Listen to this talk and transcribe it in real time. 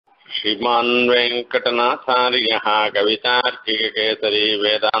श्रीमान् वेङ्कटनाथार्यः कवितार्किककेसरी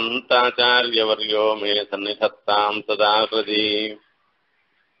वेदान्ताचार्यवर्यो मे सन्निधत्तां सदा हृदि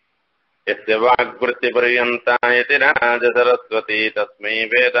यस्य वाग्वृत्तिपर्यन्ता यतिराजसरस्वती तस्मै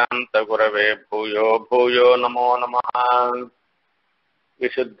वेदान्तगुरवे भूयो भूयो नमो नमः।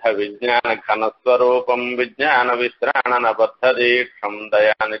 विशुद्धविज्ञानघनस्वरूपं विज्ञानविश्राणनबद्धदीक्षं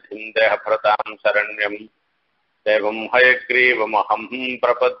दयानिधिं देहभृतां शरण्यं देवं हयग्रीवमहं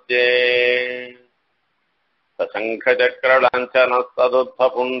प्रपद्ये।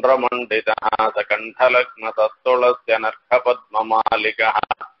 सशङ्खचक्रलाञ्छनस्तदुत्थपुण्ड्रमण्डितः सकण्ठलग्नतस्तुलस्य नर्खपद्ममालिकः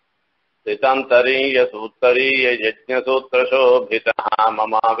सितान्तरीयसूत्तरीययज्ञसूत्रशोभितः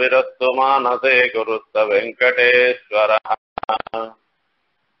ममाविरस्तु मानसे गुरुस्त वेङ्कटेश्वरः।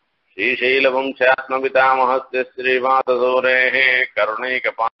 श्रीशैलवंशात्मपितामहस्य श्रीमातसूरेः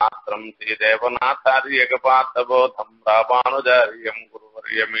करुणैकपात्रं श्रीदेवनाथार्यकपात्रबोधं रामानुजार्यं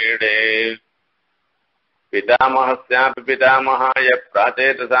गुरुवर्यमीडे। पितामहस्यापि पितामहाय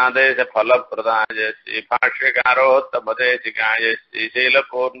प्राचेतसादेशफलप्रदाय श्रीभाष्यकारोत्तमदेशिकाय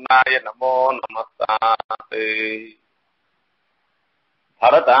श्रीशैलपूर्णाय नमो नमस्ताते।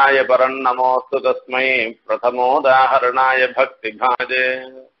 भरताय परन्नमोऽस्तु तस्मै प्रथमोदाहरणाय भक्तिभाजे।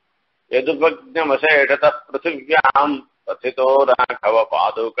 यदुपज्ञमशेषतः पृथिव्यां प्रथितो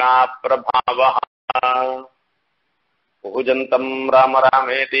राघवपादुका प्रभावः। पूजन्तं राम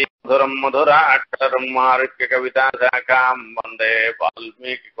रामेति मधुरं मधुराक्षरं मारुह्यकविताशाखां वन्दे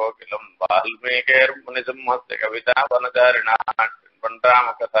वाल्मीकिकोकिलं वाल्मीकिर्मुनिसिंहस्य कवितावनचारिणः।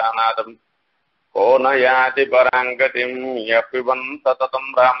 रामकथानादं को न याति पराङ्गतिं यः पिबन् सततं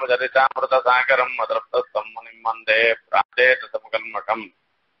रामचरितामृतसागरं मदृप्तस्थं मुनिं वन्दे प्राचेतसमकल्मषम्।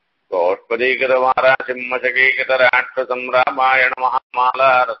 गोष्पदीकृतवाराशिंहशकीकृतराक्षसं रामायण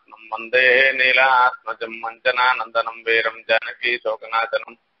महामालारत्नं वन्दे नीलात्मजं मञ्चनानन्दनं वीरं जानकी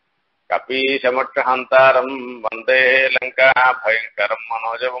शोकनाशनं कपीशमक्षहन्तारं वन्दे लङ्काभयङ्करं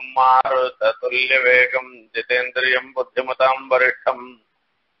मनोजवं मारुततुल्यवेगं जितेन्द्रियं बुद्धिमतां वरिष्ठं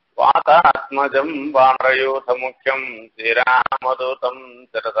वातात्मजं वानरयूथमुख्यं श्रीरामदूतं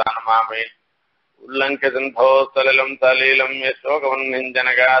शिरसा नमामि। उल्लङ्घ्य सिन्धो सलिलं सलीलं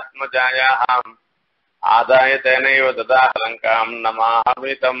यशोकवह्निञ्जनकात्मजायाम् आदाय तेनैव ददाह लङ्कां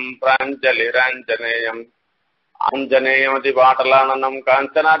नमामि तं प्राञ्जलिराञ्जनेयम्। आञ्जनेयमतिपाटलाननं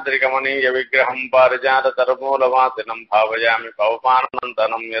काञ्चनाद्रिकमनीयविग्रहं पारिजाततरुमूलवासिनं भावयामि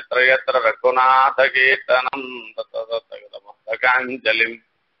पवमानन्दनं यत्र यत्र रघुनाथकीर्तनं ततस्तगतमस्तकाञ्जलिम्।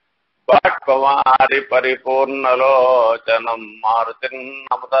 बाष्पवारि परिपूर्णलोचनं मारुतिं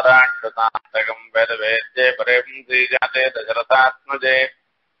नमतराक्षसान्तकं वेदवेद्ये परें श्रीजाते दशरथात्मजे।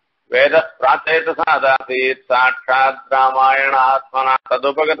 वेदः प्राचेतसादासीत् साक्षात् रामायणात्मना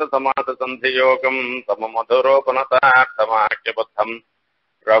तदुपगतसमाससन्धियोगं सममधुरोपनतार्थमाख्यबद्धम्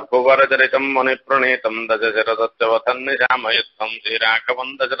रघुवरचरितं मुनिप्रणीतं दशशिरसस्य वसन्निशामयुक्तं श्रीराघवं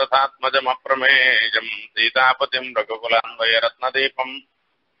दशरथात्मजमप्रमेयं सीतापतिं रघुकुलान्वयरत्नदीपम्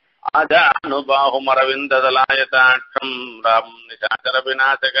आजानुबाहुमरविन्ददलायताक्षं रामं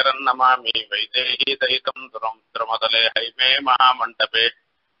निशाचरविनाशकरं नमामि। वैदेही सहितं द्रुमतले हैमे महामण्डपे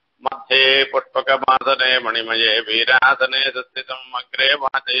मध्ये पुष्पकमासने मणिमये वीरासने स्थितम् अग्रे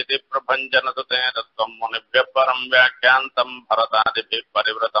वाचयति प्रभञ्जनसुते तत्त्वं मुनिभ्यः परं व्याख्यान्तं भरतादिभिः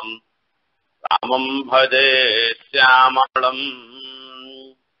परिवृतं रामं भजे श्यामलम्।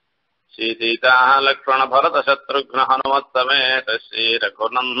 श्रीसीता लक्ष्मण भरत शत्रुघ्न हनुमत्समेत श्री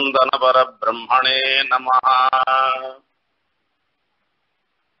रघुनंदन परब्रह्मणे नमः।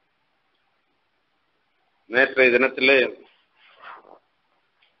 நேற்றைய தினத்திலே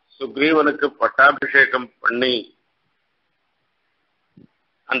சுக்ரீவனுக்கு பட்டாபிஷேகம் பண்ணி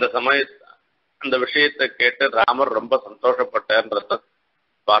அந்த விஷயத்தை கேட்டு ராமர் ரொம்ப சந்தோஷப்பட்டன்றத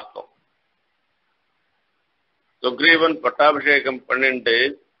பார்த்தோம். சுக்ரீவன் பட்டாபிஷேகம் பண்ணிட்டு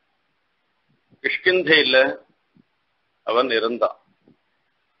கிஷ்கிந்தையில அவன் இருந்தான்.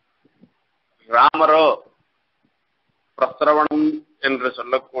 ராமரோ பிரஸ்ரவணம் என்று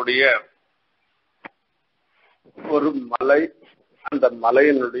சொல்லக்கூடிய ஒரு மலை, அந்த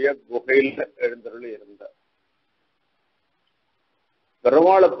மலையினுடைய குகையில எழுந்தருளி இருந்தார்.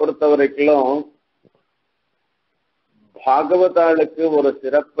 பெருமாளை பொறுத்த வரைக்கும் பாகவதாளுக்கு ஒரு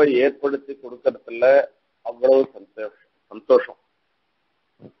சிறப்பை ஏற்படுத்தி கொடுக்கறதுல அவ்வளவு சந்தோஷம்.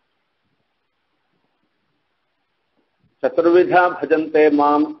 சதுர்விதா பஜந்தே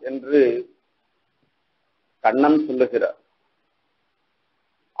மாம் என்று கண்ணன் சொல்லுகிறார்.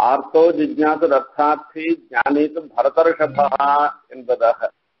 ஆர்த்தோ ஜிஜ்ஞாசு அர்த்தார்த்தி ஞானீது பரதர்ஷபா என்பதாக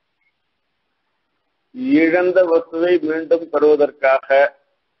இழந்த வஸ்துவை மீண்டும் பெறுவதற்காக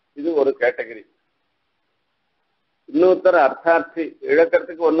இது ஒரு கேட்டகரி. இன்னொருத்தர் அர்த்தார்த்தி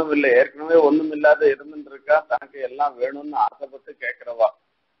இழக்கிறதுக்கு ஒண்ணும் இல்லை, ஏற்கனவே ஒண்ணும் இல்லாத இருந்துட்டு இருக்கா, தனக்கு எல்லாம் வேணும்னு ஆசைப்பட்டு கேட்கிறவா.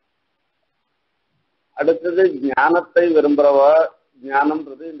 அடுத்தது ஞானத்தை விரும்புறவா.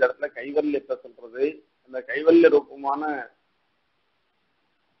 ஞானம்ன்றது இந்த இடத்துல கைவல்யத்தை சொல்றது. அந்த கைவல்ய ரூபமான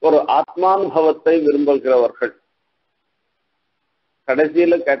ஒரு ஆத்மானுபவத்தை விரும்புகிறவர்கள்.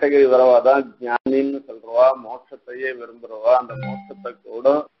 கடைசியில கேட்டகரி வரவாதான் ஞானின்னு சொல்றவா. மோட்சத்தையே விரும்புறவா. அந்த மோட்சத்தை கூட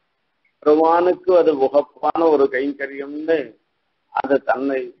பெருமானுக்கு அது உகப்பான ஒரு கைங்கரியம்னு அது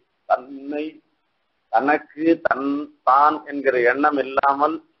தன்னை தன்னை தனக்கு தான் என்கிற எண்ணம்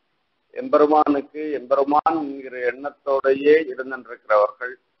இல்லாமல் எம்பெருமானுக்கு எம்பெருமான் என்கிற எண்ணத்தோடையே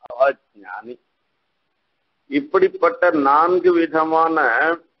இருந்திருக்கிறவர்கள் அவா ஞானி. இப்படிப்பட்ட 4 விதமான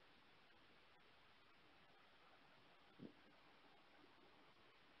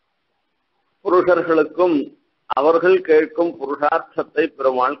புருஷர்களுக்கும் அவர்கள் கேட்கும் புருஷார்த்தத்தை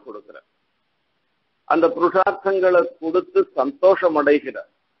பெருமாள் கொடுக்கிறார். அந்த புருஷார்த்தங்களை கொடுத்து சந்தோஷம்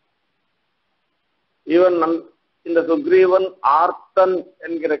அடைகிறார். இவன் இந்த சுக்ரீவன் ஆர்த்தன்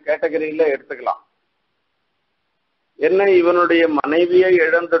என்கிற கேட்டகரியில எடுத்துக்கலாம். என்ன, இவனுடைய மனைவியை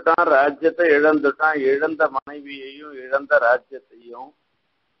இழந்துட்டான், ராஜ்யத்தை இழந்துட்டான். இழந்த மனைவியையும் இழந்த ராஜ்யத்தையும்.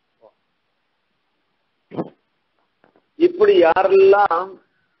 இப்படி யாரெல்லாம்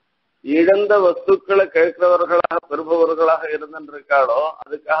இழந்த வஸ்துக்களை கேட்கிறவர்களாக பெறுபவர்களாக இருந்திருக்காளோ,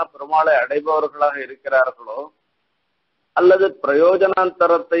 அதுக்காக பெருமாளை அடைபவர்களாக இருக்கிறார்களோ, அல்லது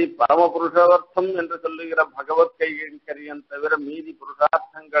பிரயோஜனாந்தரத்தை பரமபுருஷார்த்தம் என்று சொல்லுகிற பகவத் கைங்கரியம் தவிர மீதி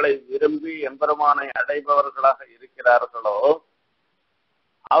புருஷார்த்தங்களை விரும்பி எம்பெருமானை அடைபவர்களாக இருக்கிறார்களோ,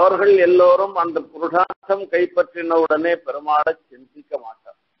 அவர்கள் எல்லோரும் அந்த புருஷார்த்தம் கைப்பற்றின உடனே பெருமாளை சிந்திக்க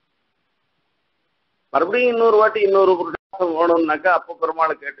மாட்டார். மறுபடியும் இன்னொரு வாட்டி இன்னொரு புருஷார்த்தம் வேணும்னாக்கா அப்ப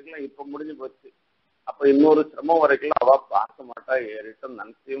பெருமாளை கேட்டுக்கலாம். இப்ப முடிஞ்சு போச்சு. அப்ப இன்னொரு சிரமம் வரைக்கும் அவ பார்க்க மாட்டா, ஏறிட்டும்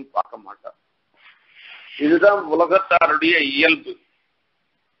நன்றியும் பார்க்க மாட்டா. இதுதான் உலகத்தாருடைய இயல்பு.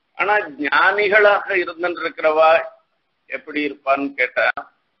 ஆனா ஞானிகளாக இருந்திருக்கிறவா எப்படி இருப்பான்னு கேட்டா,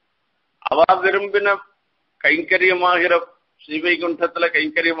 அவ விரும்பின கைங்கரியமாகிற ஸ்ரீவைகுண்டத்துல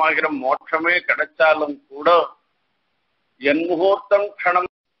கைங்கரியமாகிற மோட்சமே கிடைச்சாலும் கூட என் முகூர்த்தம் க்ஷணம்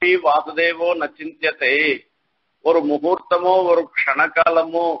வாசுதேவோ நச்சிந்தியத்தை, ஒரு முகூர்த்தமோ ஒரு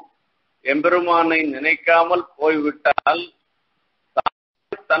க்ஷணகாலமோ எம்பெருமானை நினைக்காமல் போய்விட்டால்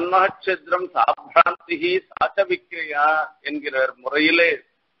தன்மஹச்சித்ரம் சாப்ராந்தி சாச்சவிக்கிரியா என்கிற முறையிலே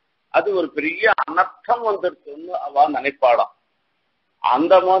அது ஒரு பெரிய அனர்த்தம் வந்துருச்சுன்னு அவ நினைப்பாளாம்.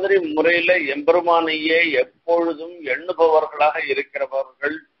 அந்த மாதிரி முறையில எம்பெருமானையே எப்பொழுதும் எண்ணுபவர்களாக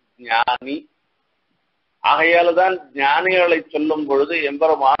இருக்கிறவர்கள் ஞானி. ஆகையால்தான் ஞானிகளை சொல்லும் பொழுது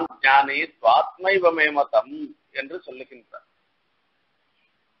எம்பெருமான் ஞானி சுவாத்மைவமே மதம் என்று சொல்லுகின்றார்.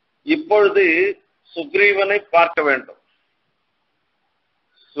 இப்பொழுது சுக்ரீவனை பார்க்க வேண்டும்.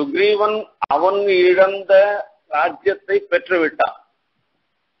 சுக்ரீவன் அவன் இழந்த ராஜ்யத்தை பெற்றுவிட்டான்.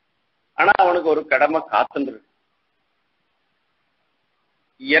 ஆனா அவனுக்கு ஒரு கடமை காத்துண்டு.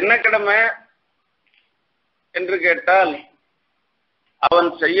 என்ன கடமை என்று கேட்டால், அவன்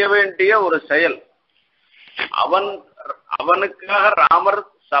செய்ய வேண்டிய ஒரு செயல். அவனுக்காக ராமர்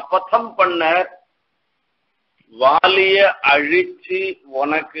சபதம் பண்ண, வாலிய அழிச்சு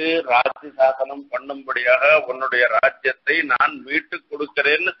உனக்கு ராஜ்ய சாசனம் பண்ணும்படியாக உன்னுடைய ராஜ்யத்தை நான் மீட்டு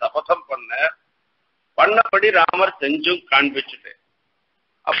கொடுக்கிறேன்னு சபதம் பண்ணபடி ராமர் செஞ்சும் காண்பிச்சுட்டேன்.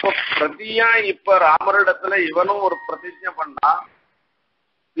 அப்போ பிரதியா இப்ப ராமரிடத்துல இவனும் ஒரு பிரதிஜை பண்ணா,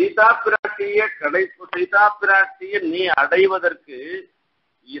 சீதா பிராட்டிய நீ அடைவதற்கு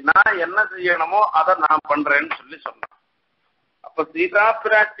நான் என்ன செய்யணுமோ அதை நான் பண்றேன்னு சொன்னான். அப்ப சீதா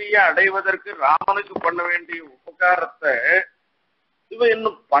பிராட்டிய அடைவதற்கு ராமனுக்கு பண்ண வேண்டிய உபகாரத்தை இவ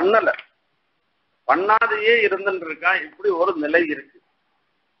இன்னும் பண்ணல, பண்ணாதையே இருந்துட்டு இருக்கான். இப்படி ஒரு நிலை இருக்கு.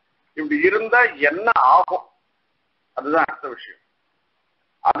 இப்படி இருந்தா என்ன ஆகும், அதுதான் அடுத்த விஷயம்.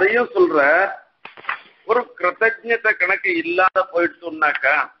 அதையும் சொல்ற, ஒரு கிருத்தஜ்ஞத கணக்கு இல்லாத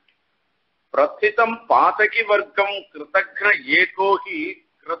போயிடுச்சுன்னாக்கா, பிரசிதம் பாதகி வர்க்கம் கிருத்தக்ன ஏகோகி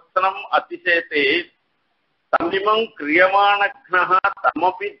கிருத்தனம் அதிசேதே தமிமம் கிரியமானக்னஹ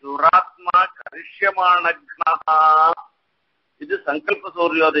தமபி துராத்மா கரிஷ்யமானக்னஹ. இது சங்கல்ப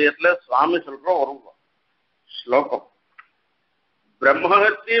சூரியோதயத்துல சுவாமி சொல்ற ஒரு ஸ்லோகம்.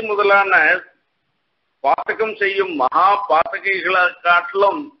 பிரம்மஹத்தி முதலான பாதகம் செய்யும் மகா பாதகைகளை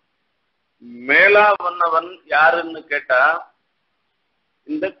காட்டிலும் மேலா வந்தவன் யாருன்னு கேட்டா,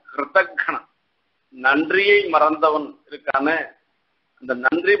 இந்த கிருத்தக்ன நன்றியை மறந்தவன் இருக்கான. அந்த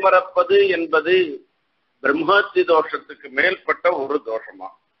நன்றி மறப்பது என்பது பிரம்மஹத்தி தோஷத்துக்கு மேல்பட்ட ஒரு தோஷமா.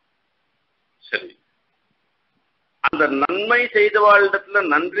 சரி, அந்த நன்மை செய்தவாளிடத்துல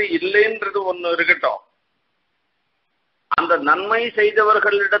நன்றி இல்லைன்றது ஒண்ணு இருக்கட்டும். அந்த நன்மை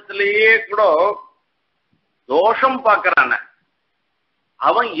செய்தவர்களிடத்திலேயே கூட தோஷம் பார்க்கறான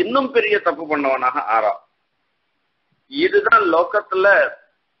அவன் இன்னும் பெரிய தப்பு பண்ணவனாக ஆறான். இதுதான் லோகத்துல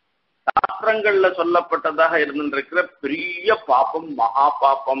சாஸ்திரங்கள்ல சொல்லப்பட்டதாக இருந்திருக்கிற பெரிய பாபம், மகா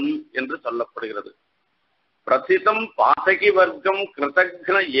பாபம் என்று சொல்லப்படுகிறது. பிரசிதம் பாசகி வர்க்கம்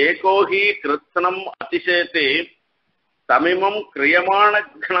கிருதக்ன ஏகோஹி கிருத்னம் அதிசேதே தமிமம்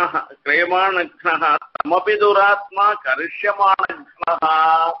கிரியமானக்னஹ தமபி துராத்மா கரிஷ்யமானக்னஹ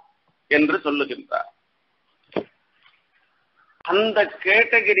என்று சொல்லுகின்றார். அந்த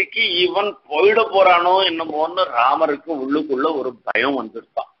கேட்டகிரிக்கு இவன் போயிட போறானோ என்னமோன்னு ராமருக்கு உள்ளுக்குள்ள ஒரு பயம்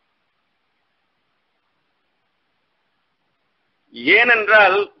வந்துட்டான்.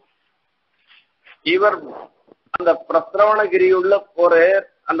 ஏனென்றால் இவர் அந்த பிரஸ்ரவணகிரியுள்ள போற,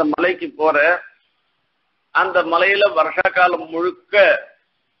 அந்த மலைக்கு போற, அந்த மலையில வருஷா காலம் முழுக்க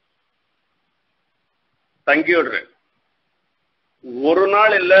தங்கிவிடுற. ஒரு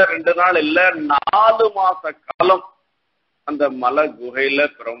நாள் இல்ல, 2 நாள் இல்ல, 4 மாச காலம் அந்த மலை குகையில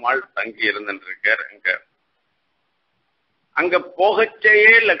பெருமாள் தங்கி இருந்துருக்கார். அங்க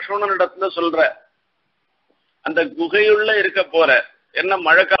போகச்சேயே லக்ஷ்மணனிடத்துல சொல்ற, அந்த குகையுள்ள இருக்க போற, என்ன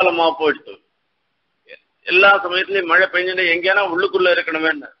மழை காலமா போயிடுச்சு, எல்லா சமயத்திலயும் மழை பெஞ்சுட்டு எங்கேனா உள்ளுக்குள்ள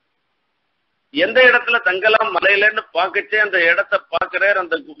இருக்கணுமேன்னு, எந்த இடத்துல தங்கலாம் மலையிலன்னு பாக்கச்சே அந்த இடத்த பாக்குறார்,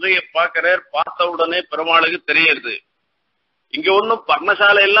 அந்த குகையை பாக்குறார். பார்த்த உடனே பெருமாளுக்கு தெரியுது இங்க ஒன்னும்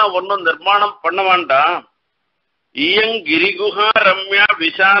பர்ணசாலை எல்லாம் ஒன்னும் நிர்மாணம் பண்ண வேண்டாம். ஈயங்கிரிகுஹா ரம்யா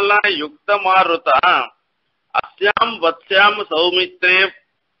விஷாலா யுக்த மாருதா அஸ்யாம் வத்யாம் சௌமித்ரே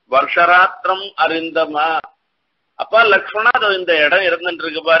வருஷராத்திரம் அறிந்தமா. அப்பா லக்ஷ்மணா, இந்த இடம் இருந்துட்டு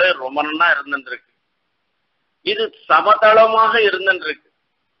இருக்கு பாரு, ரொம்ப நன்னா இருந்துட்டு இருக்கு. இது சமதளமாக இருந்துட்டு இருக்கு,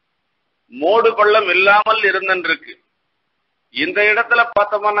 மோடு பள்ளம் இல்லாமல் இருந்துட்டு இருக்கு. இந்த இடத்துல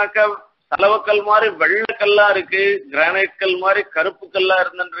பார்த்தோம்னாக்கா செலவுக்கல் மாதிரி வெள்ளக்கல்லா இருக்கு, கிரானைட் கல் மாதிரி கருப்பு கல்லா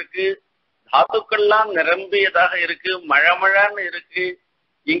இருந்துட்டு இருக்கு, தாத்துக்கள்லாம் நிரம்பியதாக இருக்கு, மழை இருக்கு.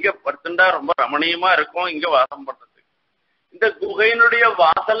 இங்க படுத்துண்டா ரொம்ப ரமணீயமா இருக்கும் இங்க வாசம் பண்றது. இந்த குகையினுடைய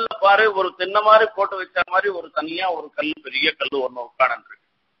வாசல்ல பாரு, ஒரு தின்ன மாதிரி போட்டு வச்ச மாதிரி ஒரு தனியா ஒரு கல், பெரிய கல் ஒண்ணு உட்காந்து இருக்கு.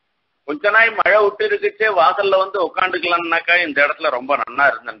 கொஞ்ச நாய் மழை விட்டு இருக்குச்சே வாசல்ல வந்து உட்காந்துக்கலாம்னாக்கா இந்த இடத்துல ரொம்ப நன்னா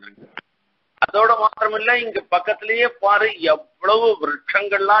இருந்துருக்கு. அதோட மாத்திரமில்ல, இங்க பக்கத்திலேயே பாரு எவ்வளவு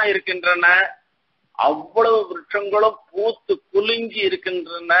விருட்சங்கள்லாம் இருக்கின்றன, அவ்வளவு விருட்சங்களும் பூத்து குலுங்கி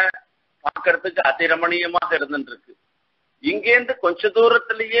இருக்கின்றன, பார்க்கறதுக்கு அதிரமணியமாக இருந்துட்டு இருக்கு. இங்கேருந்து கொஞ்ச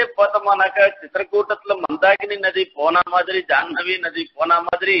தூரத்திலேயே பார்த்தோம்னாக்கா சித்திரக்கூட்டத்துல மந்தாகினி நதி போன மாதிரி, ஜாஹ்னவி நதி போன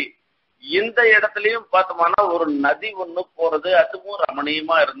மாதிரி இந்த இடத்துலயும் பார்த்தோம்னா ஒரு நதி ஒண்ணு போறது, அதுவும்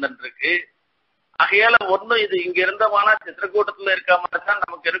ரமணீயமா இருந்துட்டு இருக்கு. ஆகையால ஒண்ணு இது இங்க இருந்தமானா சித்திரக்கூட்டத்துல இருக்க மாதிரி தான்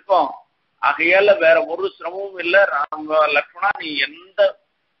நமக்கு இருக்கும். ஆகையால வேற ஒரு சிரமமும் இல்ல. லக்ஷ்மணா, நீ எந்த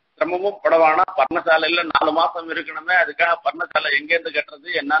சிரமமும் படவானா, பர்ணசாலையில 4 மாசம் இருக்கணுமே, அதுக்காக பர்ணசாலை எங்கேருந்து கட்டுறது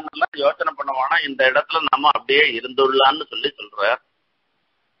என்னன்னு யோசனை பண்ணுவானா, இந்த இடத்துல நம்ம அப்படியே இருந்துள்ளான்னு சொல்ற.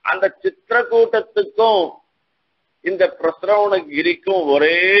 அந்த சித்திரக்கூட்டத்துக்கும் இந்த பிரஸ்ரவணகிரிக்கும்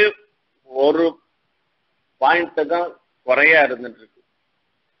ஒரே ஒரு பாயிண்ட் தான் குறையா இருந்துட்டு இருக்கு.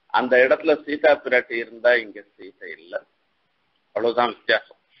 அந்த இடத்துல சீதா பிராட்டி இருந்தா இங்க சீதை இல்ல, அவ்வளவுதான்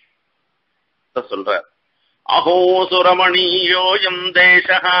வித்தியாசம் சொல்ற. அஹோ சுரமணியோயம்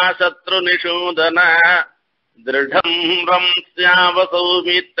தேசः சத்ரு நிஷூதன திருடம் ரம்ஸ்யாவ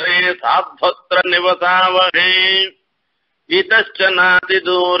சௌமித்ரே சாத்வத்ர நிவசாவஹே இதச்ச நாதி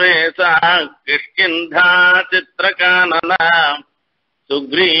தூரே சா கிஷ்கிந்தா சித்ரகானன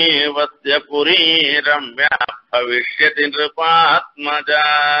சுக்ரீவஸ்ய புரீ ரம்யா பவிஷ்யதி நிருபாத்மஜா.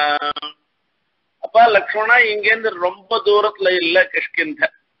 அப்பா லக்ஷ்மணா, இங்கேருந்து ரொம்ப தூரத்துல இல்ல கிஷ்கிந்த.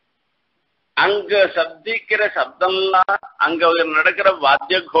 அங்க சப்திக்கிற சப்தம்லாம், அங்க நடக்கிற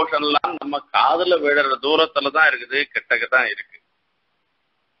வாத்திய கோஷம்லாம் நம்ம காதுல விழுற தூரத்துலதான் இருக்குது, கிட்டக்கதான் இருக்கு.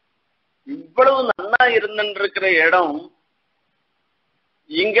 இவ்வளவு நல்லா இருந்துருக்கிற இடம்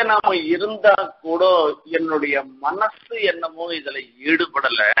இங்க நாம இருந்தா கூட என்னுடைய மனசு என்னமோ இதுல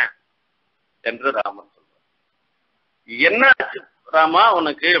ஈடுபடல என்று ராமன் சொல்ற. என்ன ராமா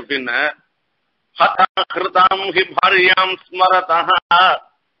உனக்கு அப்படின்னு, ஹதாம் ஹி பாரியாம் ஸ்மரதா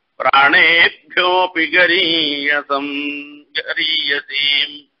பிராணேப்யோபி கரீயசம்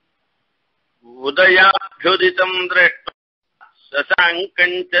கரீயசீம் உதயாப்யுதிதம் திருஷ்ட்வா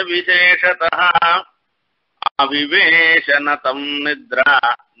சசாங்கஞ்ச விசேஷதः அவிவேஷனதம் நித்ரா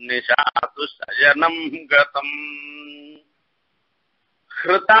நிஷாது சயனம் கதம்.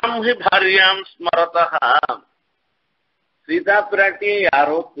 ஹிருதாம் ஹி பாரியாம் ஸ்மரதः, சீதா பிராட்டியை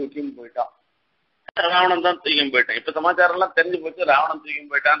யாரோ தூக்கின்னு போயிட்டான், ராவணன் தான் தூக்கின்னு போயிட்டான். இப்ப சமாச்சாரம் எல்லாம் தெரிஞ்சு போச்சு, ராவணன்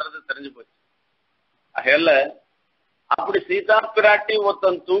தூக்கின்னு போயிட்டான்றது தெரிஞ்சு போச்சு. அகையில அப்படி சீதா பிராட்டி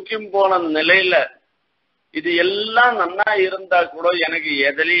ஒருத்தன் தூக்கின்னு போன நிலையில இது எல்லாம் நன்னா இருந்தா கூட எனக்கு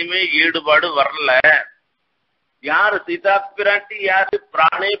எதுலையுமே ஈடுபாடு வரல. யார் சீதா பிராட்டி யாரு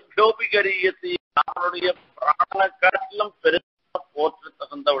பிராணேபியோபி கரியசி அவனுடைய பிராண காட்டிலும் பெருசா போற்று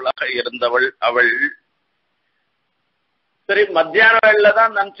தகுந்தவளாக இருந்தவள் அவள். சரி மத்தியான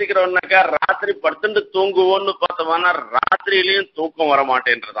வேளையிலதான் நினைச்சுக்கிறோம்னாக்கா ராத்திரி படுத்துட்டு தூங்குவோம்னு பார்த்தோம்னா ராத்திரியிலயும் தூக்கம்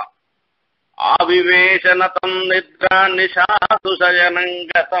வரமாட்டேன்றதான். ஆவிவேசனதம் நித்ரா நிஷாசு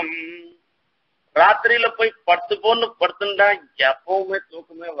சயனங்கதம். ராத்திரியில போய் படுத்துப்போன்னு படுத்துட்டா எப்பவுமே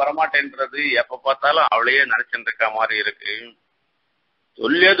தூக்கமே வரமாட்டேன்றது. எப்ப பார்த்தாலும் அவளையே நினைச்சுட்டு இருக்க மாதிரி இருக்கு.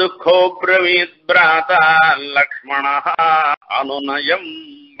 துல்லிய துக்கோ பிரவீத் பிராதா லக்ஷ்மணா அனுநயம்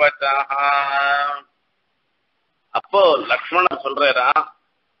வச்சா. அப்போ லக்ஷ்மணர் சொல்றா,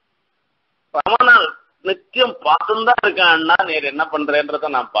 ரமணர் நித்தியம் பார்த்துதான் இருக்கான் அண்ணா, நீர் என்ன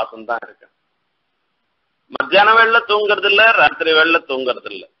பண்றேன்றத நான் பார்த்துதான் இருக்கேன். மத்தியான வேளையில தூங்குறது இல்ல, ராத்திரி வேளையில தூங்குறது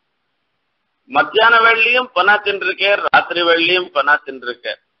இல்ல. மத்தியான வேளையிலையும் பனா தின்றிருக்க, ராத்திரி வேளையிலையும் பனா தின்றிருக்க.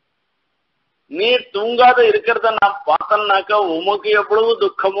 நீர் தூங்காத இருக்கிறத நான் பார்த்தேன்னாக்கா உமக்கு எவ்வளவு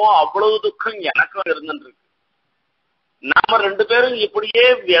துக்கமோ அவ்வளவு துக்கம் எனக்கும் இருந்துருக்கு. நாம ரெண்டு பேரும் இப்படியே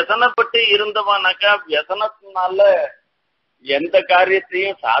வியசனப்பட்டு இருந்தவானாக்கா வியசனத்தினால எந்த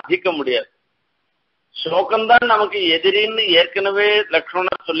காரியத்தையும் சாதிக்க முடியாது. சோகம்தான் நமக்கு எதிரின்னு ஏற்கனவே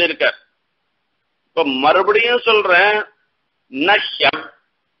லக்ஷ்மணர் சொல்லியிருக்கார். இப்ப மறுபடியும் சொல்றேன்,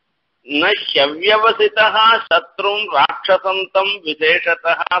 நவ்யவசிதா சத்ரும் ராட்சசந்தம்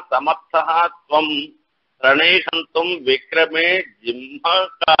விசேஷதா சமர்த்தா துவம் ரணேசந்தும் விக்ரமே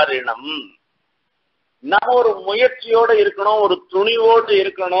ஜிம்மகாரிணம். நாம ஒரு முயற்சியோட இருக்கணும், ஒரு துணிவோடு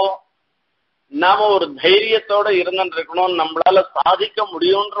இருக்கணும், நாம ஒரு தைரியத்தோட இருந்துட்டு இருக்கணும், நம்மளால சாதிக்க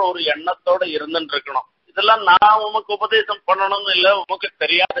முடியும்ன்ற ஒரு எண்ணத்தோட இருந்துட்டு இருக்கணும். இதெல்லாம் நான் உமக்கு உபதேசம் பண்ணணும்னு இல்ல, உமக்கு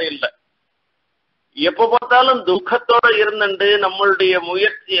தெரியாத இல்ல. எப்ப பார்த்தாலும் துக்கத்தோட இருந்துட்டு நம்மளுடைய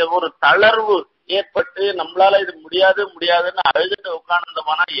முயற்சிய ஒரு தளர்வு ஏற்பட்டு நம்மளால இது முடியாது முடியாதுன்னு அழுதுட்டு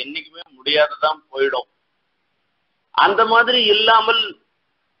உட்கார்ந்தோம்னா என்னைக்குமே முடியாதுதான் போயிடும். அந்த மாதிரி இல்லாமல்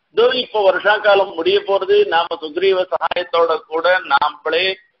இப்ப வருஷா காலம் முடிய போறது, நாம சுக்ரீவ சகாயத்தோட கூட நாமளே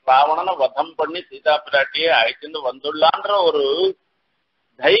ராவணனை வதம் பண்ணி சீதா பிராட்டியை அழைச்சிட்டு வந்துள்ளான்ற ஒரு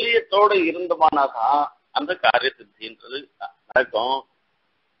தைரியத்தோட இருந்தோமானாதான் அந்த காரிய சித்தின்றது நடக்கும்.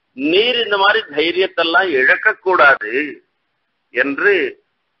 நீர் இந்த மாதிரி தைரியத்தெல்லாம் இழக்கக்கூடாது என்று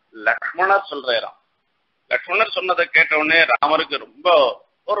லக்ஷ்மணர் சொல்றாராம். லக்ஷ்மணர் சொன்னதை கேட்ட உடனே ராமருக்கு ரொம்ப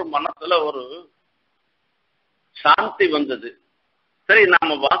ஒரு மனசுல ஒரு சாந்தி வந்தது. சரி,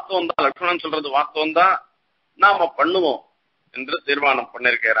 நாம வாஸ்தவம் தான், லக்ஷ்மணன் சொல்றது வாஸ்தவம் தான், நாம பண்ணுவோம் என்று தீர்மானம்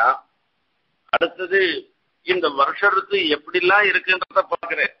பண்ணிருக்கிறான். அடுத்தது இந்த வருஷ ருத்து எப்படிலாம் இருக்குன்றத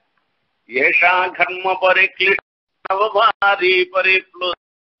பாக்குறேன். ஏஷா கர்ம பரிக்ளிஷ்டவபாரி பரிப்ளுதேவ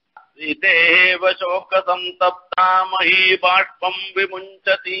சோக சந்தப்தா மஹி பாஷ்பம்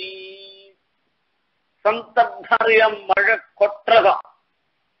விமுஞ்சதி. சந்தப்தாரிய மழை கொற்றதம்.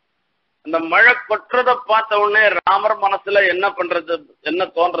 அந்த மழை கொற்றதை பார்த்த உடனே ராமர் மனசுல என்ன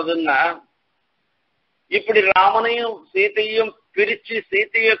தோன்றதுன்னா, இப்படி ராமனையும் சீதையும் பிரிச்சு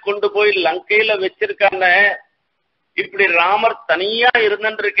சீதையை கொண்டு போய் லங்கையில வச்சிருக்காங்க. இப்படி ராமர் தனியா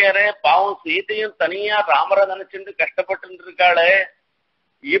இருந்துட்டு இருக்காரு, பாவம் சீதையும் தனியா ராமரை நினைச்சுட்டு கஷ்டப்பட்டு இருக்காளே.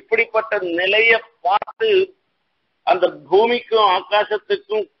 இப்படிப்பட்ட நிலைய பார்த்து அந்த பூமிக்கும்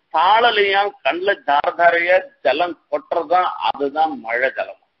ஆகாசத்துக்கும் தாளலையா கண்ணுல தாரதாரையா ஜலம் கொட்டுறதான், அதுதான் மழை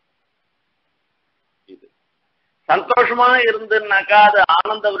ஜலம். இது சந்தோஷமா இருந்துனாக்கா அது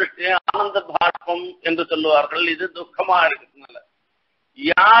ஆனந்த விருஷ்டி, ஆனந்த பாஷ்பம் என்று சொல்லுவார்கள். இது துக்கமா இருக்கிறதுனால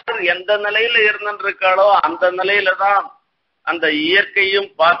யார் எந்த நிலையில இருந்துட்டு இருக்காளோ அந்த நிலையில தான் அந்த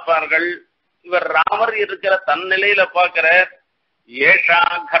இயற்கையும் பார்ப்பார்கள். இவர் ராமர் இருக்கிற தன் நிலையில பார்க்கிற. ஏஷா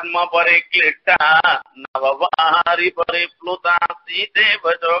கர்ம பரிக்ளிஷ்டா நவவாரி பரிப்ளுதா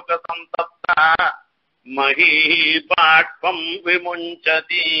சீதேவ சோக சந்தப்தா மஹி பாஷ்பம்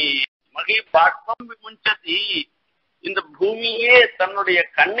விமுஞ்சதி. மஹி பாஷ்பம் விமுஞ்சதி. இந்த பூமியே தன்னுடைய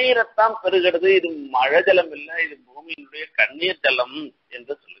கண்ணீரைத்தான் பெறுகிறது. இது மழை ஜலம் இல்ல, இது பூமியினுடைய கண்ணீர் ஜலம்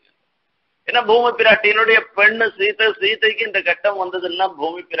என்று சொல்லுகிறது. ஏன்னா பூமி பிராட்டியினுடைய பெண்ணு சீதைக்கு இந்த கட்டம் வந்ததுன்னா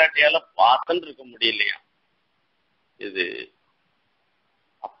பூமி பிராட்டியால பார்த்துன்னு இருக்க முடியலையா. இது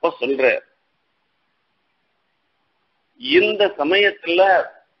அப்ப சொல்ற இந்த சமயத்துல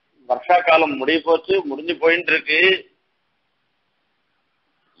வருஷா காலம் முடிஞ்சு போயிட்டு இருக்கு.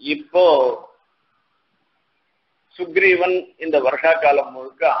 இப்போ சுக்ரீவன் இந்த வருஷா காலம்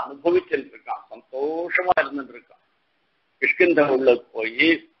முழுக்க அனுபவிச்சுட்டு இருக்கான், சந்தோஷமா இருந்துட்டு இருக்கான். கிஷ்கிந்த உள்ள போய்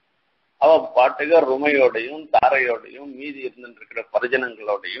அவன் பாட்டுக ருமையோடையும் தாரையோடையும் மீதி இருந்துட்டு இருக்கிற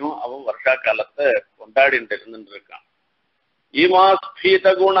பரிஜனங்களோடையும் அவன் வருஷா காலத்தை கொண்டாடிட்டு இருந்துட்டு இருக்கான். இமா ஸ்பீத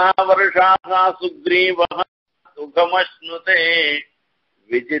குணா வருஷாக சுக்ரீவ சுகமஸ்னுதே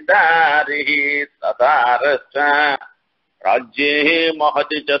விஜிதாரி சதாரஸ்ட ராஜ்யே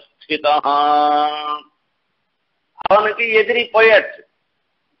மஹதி ஸ்திதா. அவனுக்கு எதிரி போயாச்சு,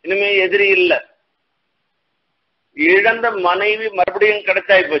 இனிமே எதிரி இல்ல. இழந்த மனைவி மறுபடியும்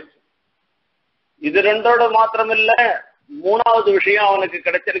கிடைச்சாய் போச்சு. இது ரெண்டோட மாத்திரம் இல்ல, மூணாவது விஷயம் அவனுக்கு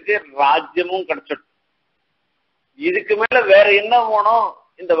கிடைச்சிருக்கு, ராஜ்யமும் கிடைச்சிருக்கு. இதுக்கு மேல வேற என்ன வேணும்?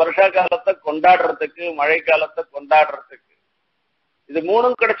 இந்த வருஷா காலத்தை கொண்டாடுறதுக்கு, மழை காலத்தை கொண்டாடுறதுக்கு. இது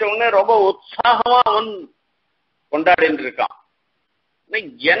மூணும் கிடைச்ச உடனே ரொம்ப உற்சாகமா அவன் கொண்டாடிட்டு இருக்கான்.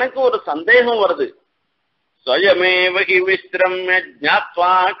 எனக்கு ஒரு சந்தேகம் வருது. ஸ்வயமேவகி விஸ்ரம்ய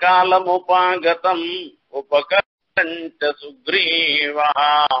ஜ்ஞாத்வா காலமுபாகதம் உபகரஞ்ச சுக்ரீவா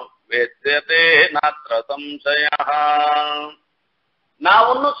வேத்யதே நாத்ர சம்சயः. நான்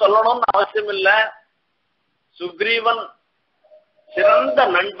ஒன்னும் சொல்லணும்னு அவசியம் இல்ல. சுக்ரீவன் சிறந்த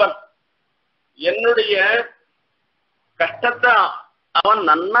நண்பன். என்னுடைய கஷ்டத்தை அவன்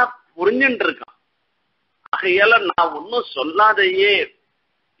நன்னா புரிஞ்சுட்டு இருக்கான். ஆகையால நான் ஒன்னும் சொல்லாதையே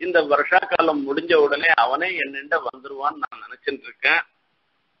இந்த வருஷா காலம் முடிஞ்ச உடனே அவனே என்னண்ட வந்துருவான்னு நான் நினைச்சிட்டு இருக்கேன்.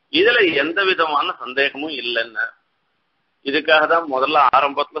 இதுல எந்த விதமான சந்தேகமும் இல்லைன்னு. இதுக்காக தான் முதல்ல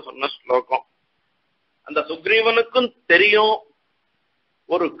ஆரம்பத்துல சொன்ன ஸ்லோகம். அந்த சுக்ரீவனுக்கும் தெரியும்,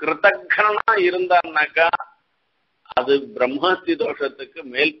 ஒரு கிருத்தக்னா இருந்தான்னாக்கா அது பிரம்மஹத்தி தோஷத்துக்கு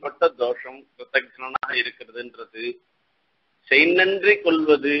மேல்பட்ட தோஷம் கிருத்தக்னாக இருக்கிறதுன்றது. செய்நன்றி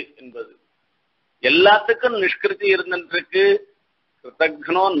கொள்வது என்பது எல்லாத்துக்கும் நிஷ்கிருதி இருந்துருக்கு.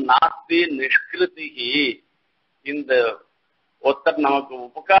 கிருத்தக்னோ நாஸ்தி நிஷ்கிருதி. இந்த ஒருத்தர் நமக்கு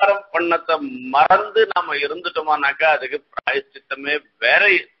உபகாரம் பண்ணத்தை மறந்து நாம இருந்துட்டோமானாக்கா அதுக்கு பிராயச்சித்தமே வேற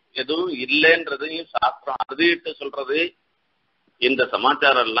எதுவும் இல்லைன்றதையும் சாஸ்திரம் அறுதிட்டு சொல்றது. இந்த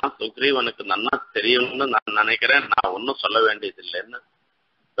சமாச்சாரம் எல்லாம் சுக்ரீவனுக்கு நன்னா தெரியும்னு நான் நினைக்கிறேன். நான் ஒன்னும் சொல்ல வேண்டியது இல்லைன்னு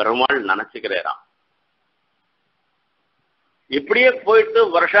பெருமாள் நினைச்சுக்கிறேன். இப்படியே போயிட்டு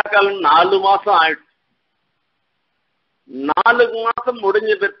வருஷா காலம் 4 மாசம் ஆயிடுச்சு. 4 மாசம்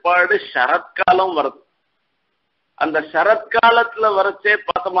முடிஞ்ச பிற்பாடு சரத்காலம் வருது. அந்த சரத்காலத்துல வரச்சே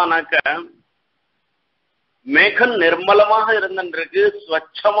பார்த்தோமானாக்க மேகம் நிர்மலமாக இருந்துருக்கு,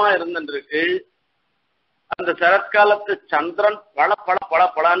 ஸ்வச்சமா இருந்துருக்கு. அந்த சரத்காலத்து சந்திரன் பல பல பல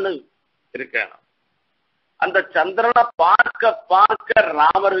பலன்னு இருக்க. அந்த சந்திரனை பார்க்க பார்க்க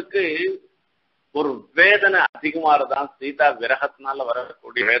ராமருக்கு ஒரு வேதனை அதிகமா இருந்தான். சீதா விரகத்தினால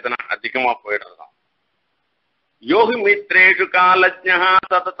வரக்கூடிய வேதனை அதிகமா போயிடுறதான். யோகி மித்ரேஷு காலஜ்ஞா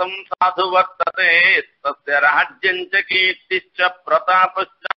சததம் சாது வர்த்ததே தஸ்ய ராஜ்யஞ்ச கீர்த்திச்ச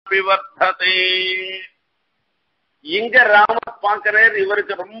பிரதாபஸ்சாபி வர்த்ததே. இங்க ராமர் பார்க்கிறார்,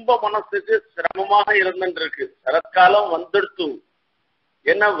 இவருக்கு ரொம்ப மனசுக்கு சிரமமாக இருந்துருக்கு. சரத்காலம் வந்துடுத்து.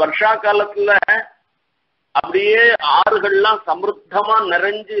 ஏன்னா வருஷா காலத்துல அப்படியே ஆறுகள்லாம் சமிருத்தமா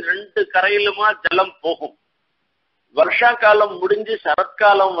நிறைஞ்சு 2 கரையிலுமா ஜலம் போகும். வருஷா காலம் முடிஞ்சு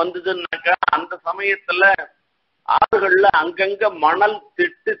சரத்காலம் வந்ததுன்னாக்கா அந்த சமயத்துல ஆறுகள்ல அங்கங்க மணல்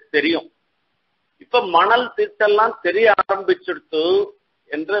திட்டு தெரியும். இப்ப மணல் திட்டெல்லாம் தெரிய ஆரம்பிச்சிடுத்து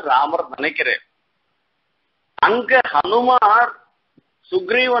என்று ராமர் நினைக்கிறேன். அங்க ஹனுமார்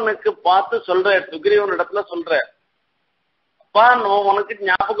சுக்ரீவனுக்கு பார்த்து சொல்ற, சுக்ரீவன் இடத்துல சொல்ற, அப்பா நான் உனக்கு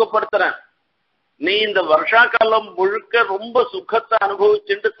ஞாபகப்படுத்துறேன், நீ இந்த வருஷா காலம் முழுக்க ரொம்ப சுகத்தை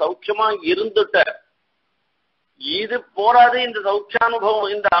அனுபவிச்சுட்டு சௌக்கியமா இருந்துட்ட. இது போராது, இந்த சௌக்கியானுபவம்,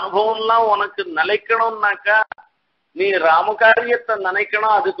 இந்த அனுபவம் எல்லாம் உனக்கு நிலைக்கணும்னாக்கா நீ ராமகாரியத்தை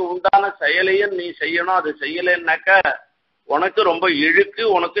நினைக்கணும். அதுக்கு உண்டான செயலையும் நீ செய்யணும். அது செய்யலைன்னாக்கா உனக்கு ரொம்ப இழுக்கு,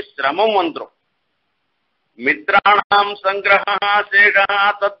 உனக்கு சிரமம் வந்துடும். மித்ராணாம் சங்கிரஹா சேஷா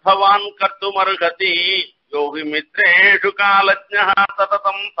தத்பவான் கர்த்துமர்ஹதி யோகி மித்ரேஷு காலஜ்ஞா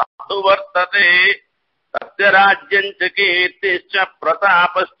சததம் சாது வர்த்ததே தஸ்ய ராஜ்யஞ்ச கீர்த்திச்ச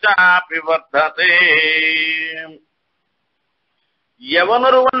பிரதாபஸ்சாபி வர்த்ததே.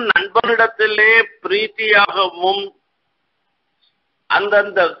 எவனொருவன் நண்பனிடத்திலே பிரீத்தியாகவும்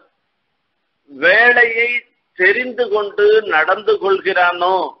அந்தந்த வேளையை தெரிந்து கொண்டு நடந்து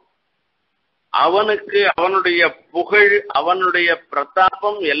கொள்கிறானோ அவனுக்கு அவனுடைய புகழ், அவனுடைய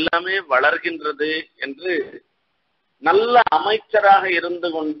பிரதாபம் எல்லாமே வளர்கின்றது என்று நல்ல அமைச்சராக இருந்து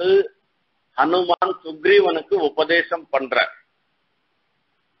கொண்டு ஹனுமான் சுக்ரீவனுக்கு உபதேசம் பண்றார்.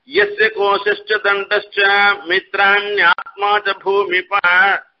 யஸ்ய கோஷஸ்ச தண்டஸ்ச மித்ராண்யாத்மா ச பூமிபா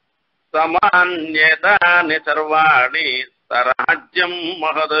சமான்யதானி சர்வாணி சராஜ்யம்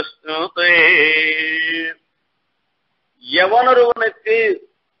மஹதஸ்னுதே. எவனொருவனுக்கு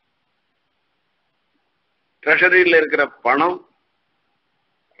ட்ரெஷரியில் இருக்கிற பணம்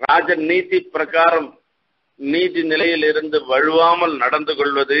ராஜ நீதி பிரகாரம் நீதி நிலையில் இருந்து வழுவாமல் நடந்து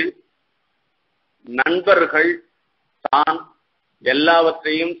கொள்வது, நண்பர்கள் தான்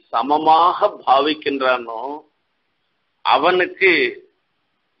எல்லாவற்றையும் சமமாக பாவிக்கின்றானோ அவனுக்கு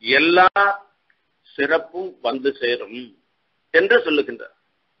எல்லா சிறப்பும் வந்து சேரும் என்று சொல்லுகின்றார்.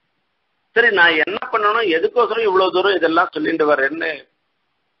 சரி நான் என்ன பண்ணணும், எதுக்கோசரம் இவ்வளவு தூரம் இதெல்லாம் சொல்லிட்டு வரேன்னு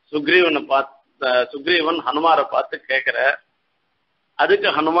சுக்ரீவன் ஹனுமாரை பார்த்து கேட்கிற. அதுக்கு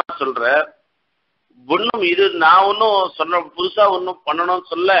ஹனுமார் சொல்ற, ஒன்னும் இது நான் ஒன்னும் சொன்ன புதுசா ஒன்னும் பண்ணணும்னு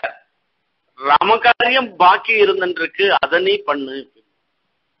சொல்ல, ராமகாரியம் பாக்கி இருந்துருக்கு, அதை நீ பண்ணு.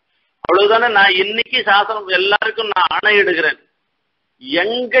 அவ்வளவுதானே. நான் இன்னைக்கு சாசனம் எல்லாருக்கும் நான் ஆணையிடுகிறேன்,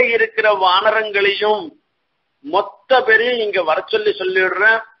 எங்க இருக்கிற வானரங்களையும் மொத்த பேரையும் இங்க வர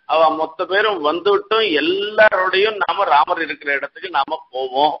சொல்லிடுறேன். அவ மொத்த பேரும் வந்துவிட்டும் எல்லாரோடையும் நாம ராமர் இருக்கிற இடத்துக்கு நாம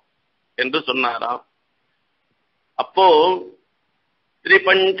போவோம் என்று சொன்னாராம். அப்போ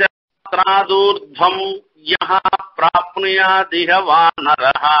திரிபஞ்சூர்தம் யஹ பிராப்னுயாதிஹ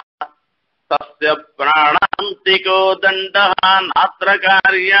வானரஹ தஸ்ய பிராணாந்திகோ தண்டஹ நாத்ர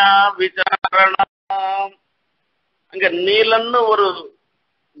கார்யா விசாரணம். அங்க நீலன்னு ஒரு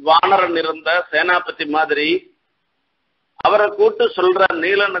வானரன் இருந்த சேனாபதி மாதிரி அவரை கூட்டு சொல்ற,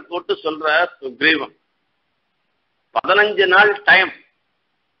 நீலனை கூட்டு சொல்ற சுக்ரீவன் 15 நாள் டைம்.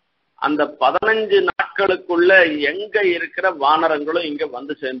 அந்த 15 நாட்களுக்குள்ள எங்க இருக்கிற வானரங்களும் இங்க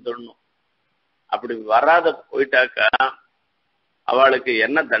வந்து சேர்ந்துடணும். அப்படி வராத போயிட்டாக்கா அவளுக்கு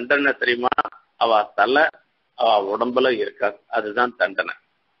என்ன தண்டனை தெரியுமா? அவ தலை அவ உடம்புல இருக்கா, அதுதான் தண்டனை.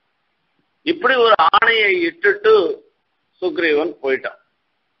 இப்படி ஒரு ஆணையை இட்டுட்டு சுக்ரீவன் போயிட்டான்.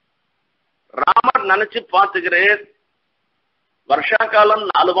 ராமர் நினைச்சு பார்த்துக்கிறேன், வருஷா காலம்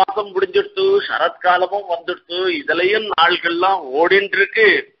 4 மாசம் முடிஞ்சிடுத்து, சரத்காலமும் வந்துடுத்து, இதுலயும் நாள்கள்லாம் ஓடின்னு இருக்கு.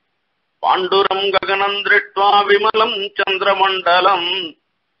 பாண்டுரம் ககனம் திருஷ்டுவா விமலம் சந்திரமண்டலம்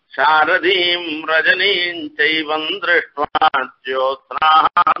சாரதீம் ரஜனீம் செய்வம் திருஷ்டுவா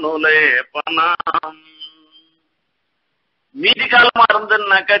ஜோத்ஸ்னானுலேபனம். மீதி காலமா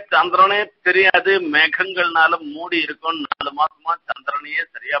இருந்துன்னாக்க சந்திரனே தெரியாது, மேகங்கள்னால மூடி இருக்கும். 4 மாசமா சந்திரனையே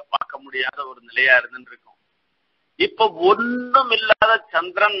சரியா பார்க்க முடியாத ஒரு நிலையா இருந்துட்டு இருக்கும். இப்ப ஒன்றும் இல்லாத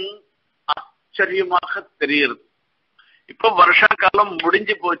சந்திரன் ஆச்சரியமாக தெரியுது. இப்ப வருஷா காலம்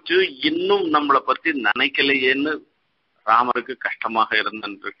முடிஞ்சு போச்சு, இன்னும் நம்மளை பத்தி நினைக்கலையேன்னு ராமருக்கு கஷ்டமாக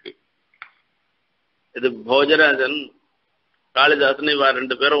இருந்துருக்கு. இது போஜராஜன் காளிதாசன் இவா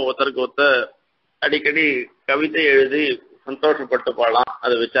 2 பேரும் ஒருத்தருக்கு ஒருத்த அடிக்கடி கவிதை எழுதி சந்தோஷப்பட்டு பாடலாம்.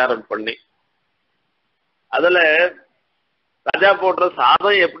 அதை விசாரம் பண்ணி அதுல ராஜா போடுற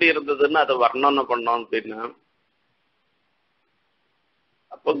சாதம் எப்படி இருந்ததுன்னு அதை வர்ணனை பண்ணோம் அப்படின்னா,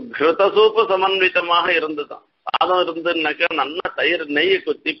 அப்போ கிருதசூப்பு சமன்விதமாக இருந்துதான். சாதம் இருந்துன்னாக்கா நல்லா தயிர் நெய்யை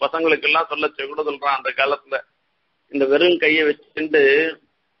குத்தி பசங்களுக்கு எல்லாம் கூட சொல்றான். அந்த காலத்துல இந்த வெறும் கையை வச்சுட்டு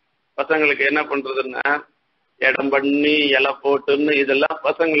பசங்களுக்கு என்ன பண்றதுன்னா, இடம் பண்ணி இலை போட்டுன்னு இதெல்லாம்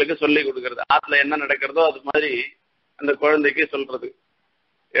பசங்களுக்கு சொல்லி கொடுக்கறது. ஆத்துல என்ன நடக்கிறதோ அது மாதிரி அந்த குழந்தைக்கு சொல்றது.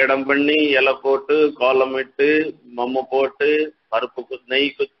 இடம் பண்ணி இலை போட்டு கோலமிட்டு மம்மு போட்டு பருப்பு நெய்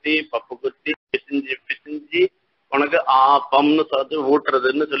குத்தி பப்பு குத்தி பிசிஞ்சு உனக்கு ஆப்பம்னு சொல்லி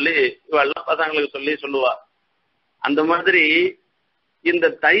ஊட்டுறதுன்னு சொல்லி இவெல்லாம் பசங்களுக்கு சொல்லுவா. அந்த மாதிரி இந்த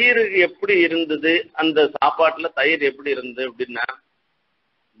தயிர் எப்படி இருந்தது, அந்த சாப்பாட்டுல தயிர் எப்படி இருந்தது அப்படின்னா,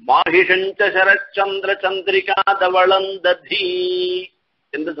 மாஹிஷஞ்ச சரச்சந்திர சந்திரிகா தவளந்ததி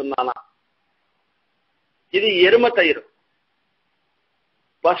என்று சொன்னானா. இது எரும தயிர்.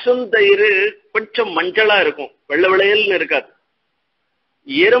 பசுந்தயிர் கொஞ்சம் மஞ்சளா இருக்கும், வெள்ளை விளையல்னு இருக்காது.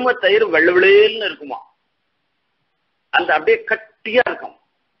 எரும தயிர் வெள்ளை விளையல்னு இருக்குமா, அந்த அப்படியே கட்டியா இருக்கும்.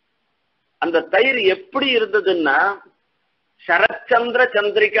 அந்த தயிர் எப்படி இருந்ததுன்னா, சரச்சந்திர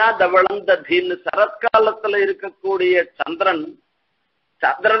சந்திரிகா தவளந்ததின்னு சரத்காலத்துல இருக்கக்கூடிய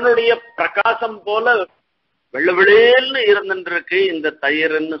சந்திரனுடைய பிரகாசம் போல வெள்ளை விளையல்னு இருந்துருக்கு இந்த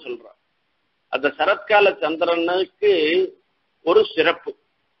தயிர்ன்னு சொல்றான். அந்த சரத்கால சந்திரனுக்கு ஒரு சிறப்பு.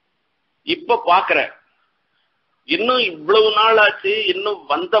 இப்ப பாக்குற, இன்னும் இவ்வளவு நாள் ஆச்சு, இன்னும்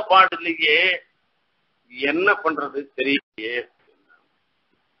வந்த பாடலையே, என்ன பண்றது தெரியலையே.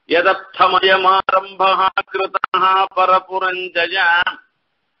 யதர்த்தமயமாரம்பா கிருதா பரபுரஞ்சயா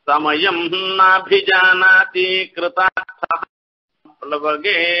சமயம் நாபிஜானாதி கிருதார்த்தேஸ்வரா.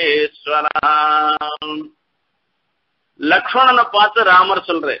 லக்ஷ்மணனை பார்த்து ராமர்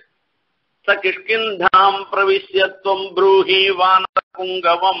சொல்றேன், ச கிஷ்கிந்தாம் பிரவிஷ்யத்வம் ப்ரூஹி வானர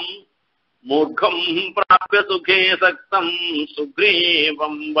புங்கவம் மூர்க்கம் பிராப்ய சுகே சக்தம்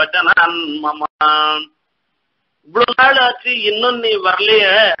சுக்ரீவம் வச்சனான் மம. இவ்வளவு நாள் ஆச்சு, இன்னும் நீ வரலைய.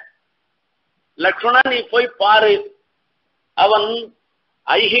 லக்ஷ்மணா நீ போய் பாரு, அவன்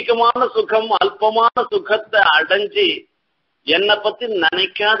ஐகிகமான சுகம் அல்பமான சுகத்தை அடைஞ்சி என்னை பத்தி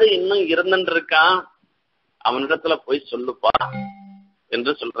நினைக்காத இன்னும் இருந்துட்டு இருக்கான், அவனிடத்துல போய் சொல்லுப்பா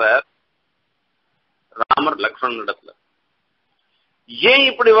என்று சொல்ற ராமர் லக்ஷ்மணன் இடத்துல. ஏன்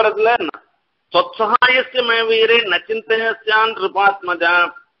இப்படி வரதுல, சொத்சகாயஸ்ய மேவீரே நச்சிந்தயஸ்யான் ரிபாத்மஜா,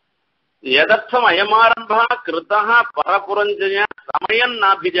 எதர்த்தம் அயமாரம்பா கிருத்தா பரபுரஞ்சய சமயம்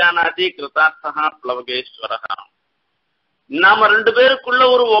நாபிஜானாதி கிருதார்த்தா பிளவகேஸ்வரா. நாம ரெண்டு பேருக்குள்ள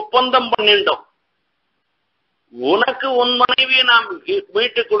ஒரு ஒப்பந்தம் பண்ணிட்டோம். உனக்கு உன் மனைவியை நான்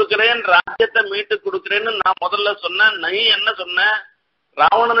மீட்டு கொடுக்கிறேன், ராஜ்யத்தை மீட்டு கொடுக்கிறேன்னு நான் முதல்ல சொன்னேன். நீ என்ன சொன்ன?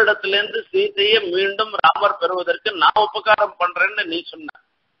 ராவணனிடத்திலிருந்து சீதையை மீண்டும் ராமர் பெறுவதற்கு நான் உபகாரம் பண்றேன்னு நீ சொன்ன.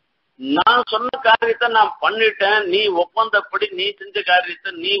 நான் சொன்ன காரியத்தை நான் பண்ணிட்டேன். நீ ஒப்பந்தப்படி நீ செஞ்ச காரியத்தை,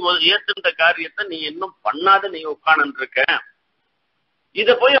 நீ ஏற்றுன்ற காரியத்தை நீ இன்னும் பண்ணாத நீ உட்கார்ந்து இருக்க. இத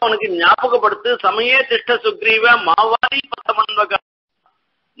போய் அவனுக்கு ஞாபகப்படுத்து. சமயே திஷ்ட சுக்ரீவ மாவாலி பத்தமன்வக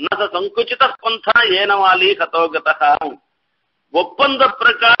நத சங்குச்சித பந்தா ஏனவாலி ஹதோகதா. ஒப்பந்த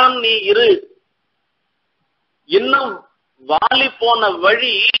பிரகாரம் நீ இரு. இன்னும் வாலி போன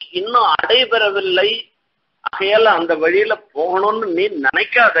வழி இன்னும் அடைபெறவில்லை. ஆகையால அந்த வழியில போகணும்னு நீ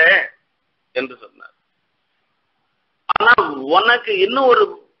நினைக்காத என்று சொன்னார். ஆனா உனக்கு இன்னும் ஒரு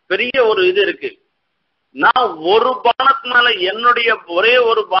பெரிய ஒரு இது இருக்கு. நான் ஒரு பானத்தினால, என்னுடைய ஒரே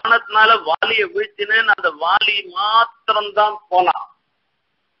ஒரு பானத்தினால வாலியை வீழ்த்தினேன். அந்த வாலி மாத்திரம்தான் போனான்.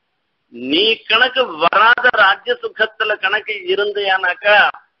 நீ கணக்கு வராத ராஜ்ய சுகத்துல கணக்கு இருந்தேனாக்கா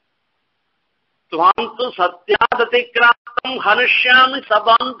துவாந்து சத்தியாதிக்ராந்தம் ஹனுஷ்யாமி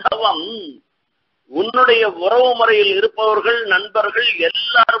சபாந்தவம். உன்னுடைய உறவு முறையில் இருப்பவர்கள், நண்பர்கள்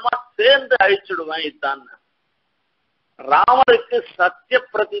எல்லாருமா சேர்ந்து அழிச்சுடுவேன். இதுதான் ராமருக்கு சத்திய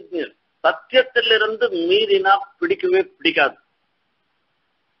பிரதிஜை. சத்தியத்திலிருந்து மீறினா பிடிக்கவே பிடிக்காது.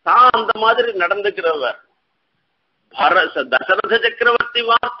 தான் அந்த மாதிரி நடந்துக்கிறவர். தசரத சக்கரவர்த்தி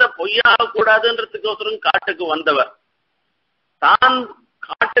வார்த்தை பொய்யாக கூடாதுன்றதுக்கோசரம் காட்டுக்கு வந்தவர். தான்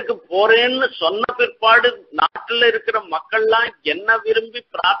காட்டுக்கு போறேன்னு சொன்ன பிற்பாடு நாட்டில் இருக்கிற மக்கள்லாம் என்ன விரும்பி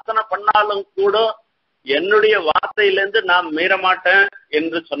பிரார்த்தனை பண்ணாலும் கூட என்னுடைய வார்த்தையிலிருந்து நான் மீற மாட்டேன்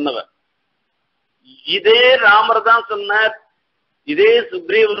என்று சொன்னவர். இதே ராமர் தான் சொன்னார். இதே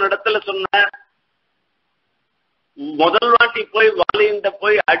சுக்ரீவனிடத்துல சொன்னார். முதல் வாட்டி போய் வாலியிட்ட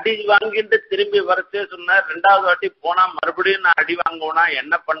போய் அடி வாங்கிட்டு திரும்பி வரச்சே சொன்னார். ரெண்டாவது வாட்டி போனா மறுபடியும் நான் அடி வாங்குவனா,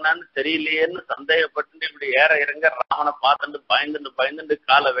 என்ன பண்ணான்னு தெரியலையேன்னு சந்தேகப்பட்டு இப்படி ஏற இறங்க ராமனை பார்த்துட்டு பயந்துட்டு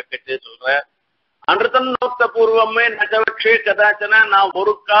காலை வைக்கச்சே சொல்ற. அன்றதன் நோக்க பூர்வமே நஜவக்ஷே கதாச்சன. நான்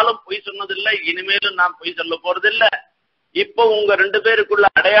ஒரு காலம் பொய் சொன்னதில்லை, இனிமேலும் நான் பொய் சொல்ல போறதில்லை. இப்ப உங்க ரெண்டு பேருக்குள்ள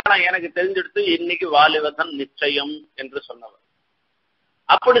அடையாளம் எனக்கு தெரிஞ்செடுத்து இன்னைக்கு வாலிவதன் நிச்சயம் என்று சொன்னவர்.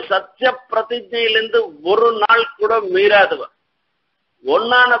 அப்படி சத்திய பிரதிஜையிலிருந்து ஒரு நாள் கூட மீறாதவர்.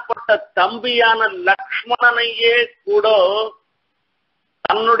 ஒன்னானப்பட்ட தம்பியான லக்ஷ்மணனையே கூட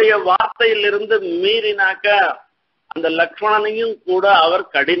தன்னுடைய வார்த்தையிலிருந்து மீறினாக்க அந்த லக்ஷ்மணனையும் கூட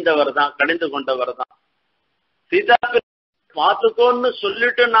அவர் கடிந்து கொண்டவர் தான். சீதா பார்த்துக்கோன்னு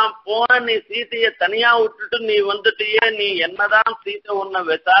சொல்லிட்டு நான் போனேன், நீ சீதைய தனியா விட்டுட்டு நீ வந்துட்டியே, நீ என்னதான் சீதை உன்னை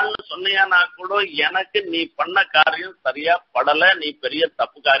வெசால்னு சொன்னியானா கூட எனக்கு நீ பண்ண காரியம் சரியா படல, நீ பெரிய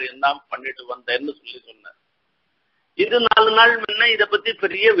தப்பு காரியம் தான் பண்ணிட்டு வந்தேன்னு சொன்ன. இது 4 நாள் முன்ன இத பத்தி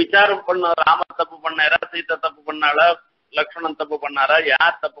பெரிய விசாரம் பண்ண. ராமர் தப்பு பண்ணாரா, சீதை தப்பு பண்ணாளா, லக்ஷ்மணன் தப்பு பண்ணாரா,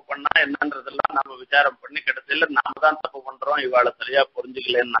 யார் தப்பு பண்ணா என்னன்றதெல்லாம் நாம விசாரம் பண்ணி கடைசியில நாம தான் தப்பு பண்றோம், இவாளை சரியா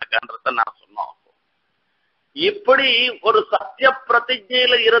புரிஞ்சுக்கலன்னாக்கான்றத நான் சொன்னோம். இப்படி ஒரு சத்திய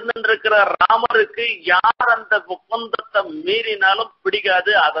பிரதிஜையில இருந்துருக்கிற ராமருக்கு யார் அந்த ஒப்பந்தத்தை மீறினாலும்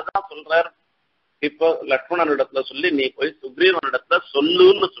பிடிக்காது. அததான் சொல்றார். இப்போ லக்ஷ்மணனிடத்துல சொல்லி நீ போய் சுக்ரீவனிடத்துல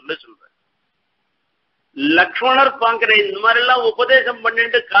சொல்லுன்னு சொல்ற. லக்ஷ்மணர் பாக்குற இந்த மாதிரி எல்லாம் உபதேசம்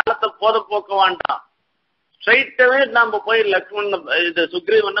பண்ணிட்டு காலத்தை போக்க வேண்டாம். ஸ்ட்ரைட்டாவே நாம போய் லக்ஷ்மணன் இது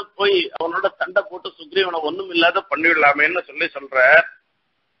சுக்ரீவனை போய் அவனோட சண்டை போட்டு சுக்ரீவனை ஒண்ணும் இல்லாத பண்ணிவிடலாமேன்னு சொல்ற.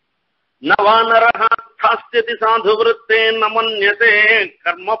 நவானரஹாஸ்தி சாதுவிருத்தே நமன்யதே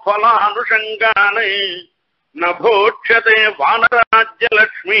கர்மபலானுஷங்கானே நபோட்சதே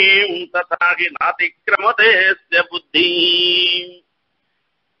வானராஜ்யலக்ஷ்மீம் ததாஹி நாதிக்ரமதேஸ்ய புத்தி.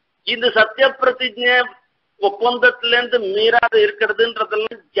 இந்த சத்திய பிரதிஜை ஒப்பந்தத்திலிருந்து மீறாத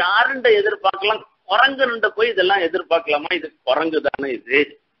இருக்கிறதுன்றதெல்லாம் யாருண்ட எதிர்பார்க்கலாம்? குரங்குண்ட போய் இதெல்லாம் எதிர்பார்க்கலாமா? இது குரங்கு தானே. இது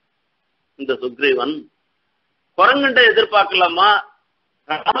இந்த சுக்ரீவன் குரங்குண்ட எதிர்பார்க்கலாமா?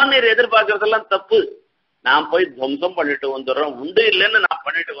 ராமநீர் எதிர்பார்க்கறதெல்லாம் தப்பு. நான் போய் துவம்சம் பண்ணிட்டு வந்துடுறேன், உண்டு இல்லைன்னு நான்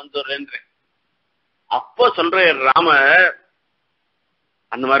பண்ணிட்டு வந்துடுறேன். அப்ப சொல்றேன் ராம,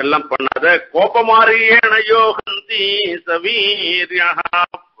 அந்த மாதிரி எல்லாம் பண்ணாத. கோபமாரியேணையோ ஹந்தி சவீர்யா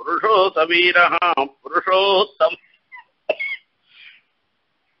புருஷோ சவீரா புருஷோத்தம்.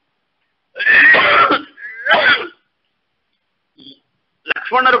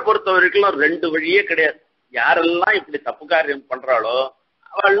 லக்ஷ்மணரை பொறுத்த வரைக்கும் 2 வழியே கிடையாது. யாரெல்லாம் இப்படி தப்பு காரியம் பண்றாளோ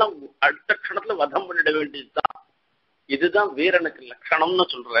அவெல்லாம் அடுத்த க்ஷணத்துல வதம் பண்ணிட வேண்டியதுதான். இதுதான் வீரனுக்கு லட்சணம்னு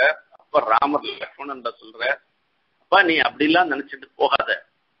சொல்ற. அப்ப ராமர் லக்ஷ்மணன் சொல்ற, அப்பா நீ அப்படிலாம் நினைச்சிட்டு போகாத,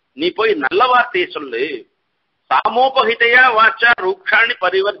 நீ போய் நல்ல வார்த்தையை சொல்லு. சாமோபகிதையா வாச்சா ரூக்ஷாணி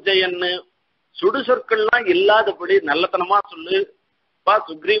பரிவர்ஜயன்னு சுடு சொற்கள்லாம் இல்லாதபடி நல்லத்தனமா சொல்லு. பா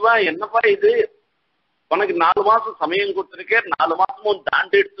சுக்ரீவா, என்னப்பா இது, உனக்கு 4 மாசம் சமயம் கொடுத்துருக்கேன், 4 மாசமும்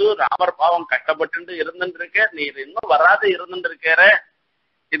தாண்டி எடுத்து ராமர் பாவம் கஷ்டப்பட்டு இருந்துட்டு இருக்க, நீ இன்னும் வராது இருந்துட்டு இருக்கிற.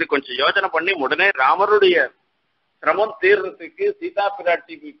 இது கொஞ்சம் யோசனை பண்ணி உடனே ராமருடைய சிரமம் தீர்றதுக்கு, சீதா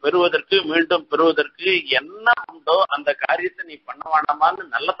பிராட்டிக்கு பெறுவதற்கு, மீண்டும் பெறுவதற்கு என்ன உண்டோ அந்த காரியத்தை நீ பண்ண வேண்டாமான்னு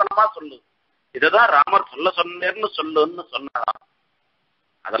நல்லத்தனமா சொல்லு. இதுதான் ராமர் சொன்னேர்னு சொல்லுன்னு சொன்னாராம்.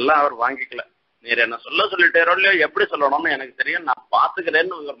 அதெல்லாம் அவர் வாங்கிக்கல. நீர் என்ன சொல்லிட்டேரோ இல்லையோ, எப்படி சொல்லணும்னு எனக்கு தெரியும், நான்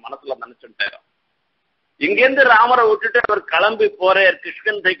பாத்துக்கிறேன்னு இவர் மனசுல நினைச்சுட்டாரோ. இங்கேருந்து ராமரை விட்டுட்டு அவர் கிளம்பி போறார்,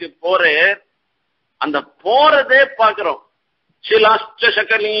 கிஷ்கிந்தைக்கு போறார். அந்த போறதே பாக்குறோம். शिलाश्च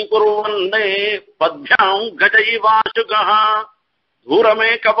शकलीकुर्वन्ने पद्भ्यां गजैवाशुकः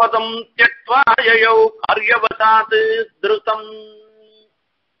दूरमेकपदं त्यक्त्वा ययौ कार्यवशात् द्रुतम्.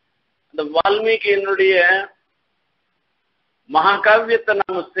 அந்த வால்மீகியினுடைய மகாகாவியத்தை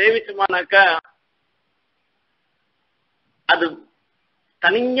நம்ம சேவிச்சோமானாக்கா அது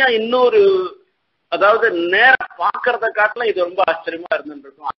தனியா இன்னொரு, அதாவது நேர பாக்குறத காட்டிலும் இது ரொம்ப ஆச்சரியமா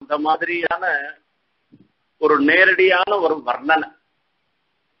இருந்துருக்கும். அந்த மாதிரியான ஒரு நேரடியான ஒரு வர்ணனை.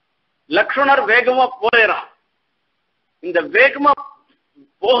 லக்ஷ்மணர் வேகமா போறான். இந்த வேகமா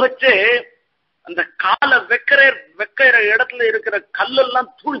போகச்சே அந்த காலை வைக்கிற இடத்துல இருக்கிற கல்லெல்லாம்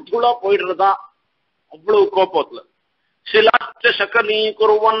தூளா போயிடுறதுதான், அவ்வளவு கோபத்துல. சிலாச்ச சகலீ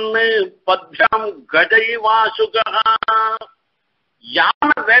குருவன்னு பத்யாம் கஜைவாசுகா.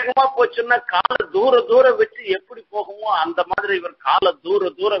 யானை வேகமா போச்சுன்னா காலை தூர வச்சு எப்படி போகுமோ அந்த மாதிரி இவர் காலை தூர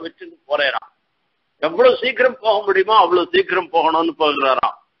வச்சுட்டு போறாராம். எவ்வளவு சீக்கிரம் போக முடியுமோ அவ்வளவு சீக்கிரம் போகணும்னு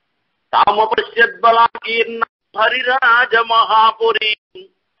போகிறாராம். தாமபஷ்யத்பலாகீர்ண ஹரிராஜ மகாபுரி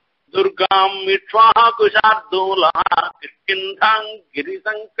துர்காம் இட்வாஹ குஷார்தூலா கிஷ்கிந்தாங் கிரி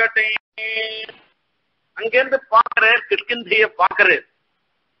சங்கடே. அங்கிருந்து பாக்குறேன், கிஷ்கிந்திய பாக்குறேன்.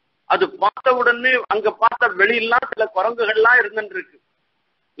 அது பார்த்த உடனே அங்க பார்த்த வெளியெல்லாம் சில குரங்குகள்லாம் இருந்துட்டு இருக்கு.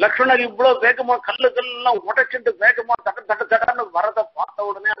 லக்ஷ்மணர் இவ்வளவு வேகமா கல்லுகள்லாம் உடைச்சிட்டு வேகமா தடன்னு வரதை பார்த்த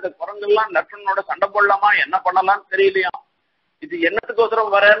உடனே அந்த குரங்கெல்லாம் லக்ஷ்மணனோட சண்டை போடலாமா என்ன பண்ணலாம்னு தெரியலையா. இது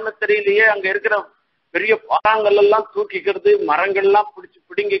என்னத்துக்கோசரம் வரன்னு தெரியலையே. அங்க இருக்கிற பெரிய பாறாங்கல் எல்லாம் தூக்கிக்கிறது, மரங்கள்லாம்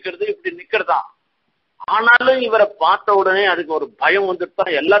பிடுங்கிக்கிறது, இப்படி நிக்கிறதான். ஆனாலும் இவரை பார்த்த உடனே அதுக்கு ஒரு பயம் வந்துட்டு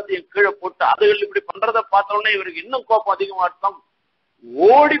தான் எல்லாத்தையும் கீழே போட்டு அதுகள் இப்படி பண்றதை பார்த்த உடனே இவருக்கு இன்னும் கோபம் அதிகமாட்டான்.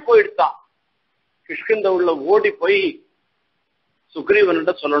 ஓடி போயிடுத்தான். கிஷ்கிந்த உள்ள ஓடி போய்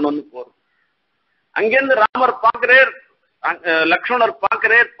சுக்ரீவனிட சொல்லணும்னு போறோம். அங்கிருந்து ராமர் பாக்குறார், லக்ஷ்மணர்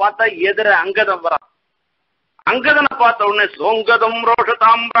பாக்குறார். பார்த்தா எதிர அங்கதம் வர. அங்கதனை பார்த்த உடனே சோங்கதம்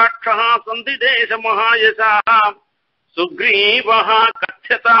ரோஷதாம் ராட்சா சந்தி தேச மகாயசா சுக்ரீவா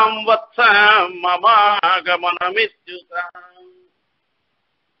கட்சதாம் வத்ச மமாகமனமித்யுதா.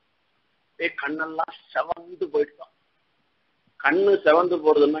 கண்ணெல்லாம் செவந்து போயிட்டான். கண்ணு செவந்து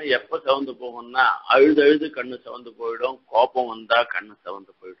போறதுன்னா எப்ப செவந்து போகும்னா அழுது கண்ணு செவந்து போயிடும், கோபம் வந்தா கண்ணு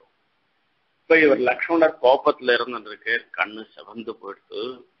செவந்து போயிடும். இப்ப இவர் லக்ஷ்மணர் கோபத்துல இருந்துருக்கு, கண்ணு செவந்து போயிடுது.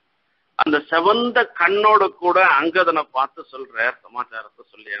 அந்த செவந்த கண்ணோட கூட அங்கதனை பார்த்து சொல்ற சமாச்சாரத்தை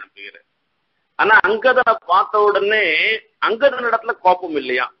சொல்லி அனுப்புகிறேன். ஆனா அங்கதனை பார்த்த உடனே அங்கதன் இடத்துல கோபம்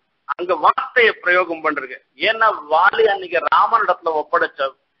இல்லையா, அங்க வார்த்தையை பிரயோகம் பண்றது. ஏன்னா வாலி அன்னைக்கு ராமன் இடத்துல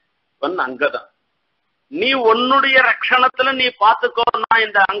ஒப்படைச்சவன் அங்கதன். நீ உன்னுடைய ரட்சணத்துல நீ பாத்துக்கோ, நான்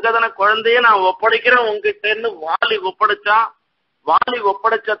இந்த அங்கதன குழந்தைய நான் ஒப்படைக்கிறேன் உங்ககிட்டன்னு வாலி ஒப்படைச்சான். வாலி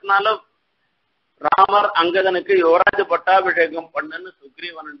ஒப்படைச்சதுனால ராமர் அங்கதனுக்கு யுவராஜ பட்டாபிஷேகம் பண்ணுன்னு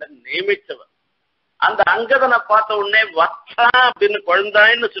சுக்ரீவனிட நியமிச்சவர். அந்த அங்கதனை பார்த்த உடனே வத்சா அப்படின்னு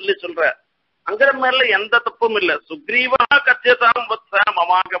குழந்தாயின்னு சொல்ற. அங்கதன் மேல எந்த தப்பும் இல்ல. சுக்ரீவா கத்தியதாம் வத்சா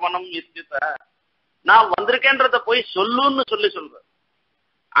மமாகமனம் இத்தித. நான் வந்திருக்கேன்றத போய் சொல்லுன்னு சொல்ற.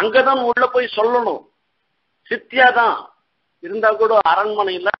 அங்கதான் உள்ள போய் சொல்லணும். சித்தியாதான் இருந்தா கூட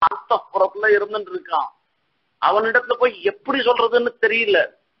அரண்மனையில அந்தப்புறத்துல இருந்துட்டு இருக்கான். அவனிடத்துல போய் எப்படி சொல்றதுன்னு தெரியல.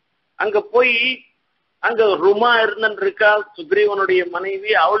 அங்க போய் அங்க ருமா இருந்துட்டு இருக்கா சுக்ரீவனுடைய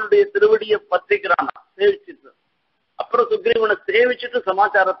மனைவி. அவளுடைய திருவடியை பத்திக்கிறான் சேவிச்சுட்டு. அப்புறம் சுக்ரீவனை சேவிச்சுட்டு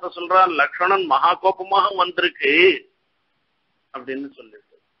சமாச்சாரத்தை சொல்றான். லக்ஷ்மணன் மகா கோபமாக வந்திருக்கு அப்படின்னு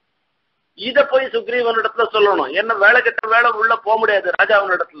சொல்லிட்டு இத போய் சுக்ரீவனிடத்துல சொல்லணும். என்ன வேலை கெட்ட வேலை உள்ள போக முடியாது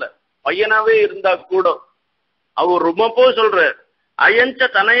ராஜாவினிடத்துல. பையனாவே இருந்தா கூட அவர் ரொம்ப போய் சொல்ற. அயஞ்ச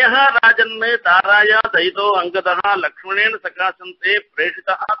தனயா ராஜன்னு தாராயா தைதோ அங்கதா லக்ஷ்மணேன சகாசந்தே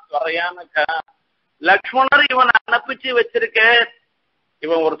பிரேஷிதா துவரையானக. லக்ஷ்மணர் இவனை அனுப்பிச்சு வச்சிருக்க.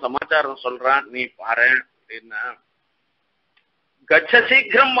 இவன் ஒரு சமாச்சாரம் சொல்றான், நீ பாரு அப்படின்னா. கச்ச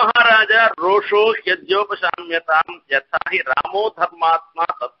சீக்கிரம் மகாராஜா ரோஷோ யத்யோபசாமியதாம் யதாஹி ராமோ தர்மாத்மா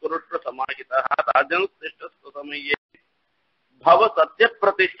தத்புருஷ சமாஹிதா ராஜன் சிஷ்ட சுதமயே பவ சத்ய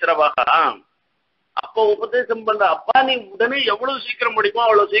பிரதிஷ்ரவஹ. அப்ப உபதேசம் பண்ற, அப்பா நீ உடனே எவ்வளவு சீக்கிரம் முடியுமோ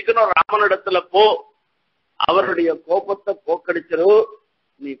அவ்வளவு சீக்கிரம் ராமனிடத்துல போ, அவருடைய கோபத்தை போக்கடிச்சிரு,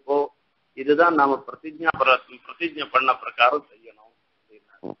 நீ போ, இதுதான் நாம பிரதிஜை பண்ண பிரகாரம் செய்யணும்.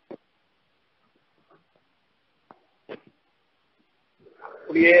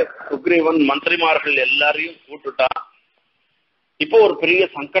 அப்படியே சுக்ரீவன் மந்திரிமார்கள் எல்லாரையும் கூட்டுட்டான். இப்போ ஒரு பெரிய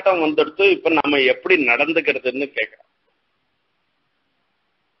சங்கடம் வந்துடுத்து, இப்ப நம்ம எப்படி நடந்துக்கிறதுன்னு கேட்கிறோம்.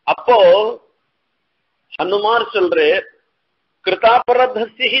 அப்போ ஹனுமார் சொல்றே,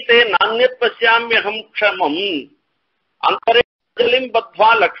 கிருதாபரதே நானியத் பசியாமியகம் க்ஷமம் அந்தரேஜலிம் பத்வா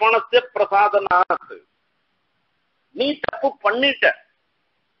லக்ஷ்மணஸ்ய பிரசாதனாத். நீ தப்பு பண்ணிட்ட,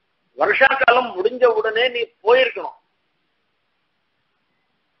 வருஷா காலம் முடிஞ்ச உடனே நீ போயிருக்கணும்.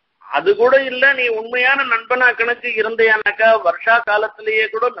 அது கூட இல்ல, நீ உண்மையான நண்பனா கணக்கு இருந்தையானாக்கா வருஷா காலத்திலேயே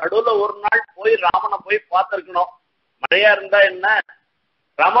கூட நடுவுல ஒரு நாள் போய் ராமனை போய் பார்த்திருக்கணும். மழையா இருந்தா என்ன,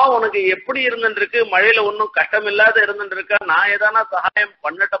 ராமா உனக்கு எப்படி இருந்துருக்கு, மழையில ஒன்னும் கஷ்டம் இல்லாத இருந்துருக்கா, நான் ஏதானா சகாயம்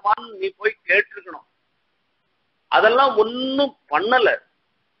பண்ணட்டமான்னு நீ போய் கேட்டிருக்கணும். அதெல்லாம் ஒன்னும் பண்ணல.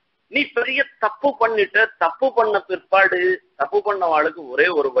 நீ பெரிய தப்பு பண்ணிட்ட. தப்பு பண்ண பிற்பாடு தப்பு பண்ணவாளுக்கு ஒரே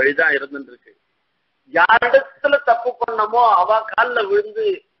ஒரு வழிதான் இருந்துருக்கு. யாரிடத்துல தப்பு பண்ணமோ அவ காலில் விழுந்து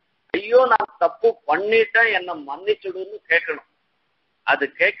ஐயோ நான் தப்பு பண்ணிட்டேன் என்ன மன்னிச்சுடுன்னு கேட்கணும். அது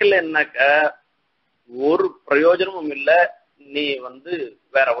கேட்கலன்னாக்க ஒரு பிரயோஜனமும் இல்லை, நீ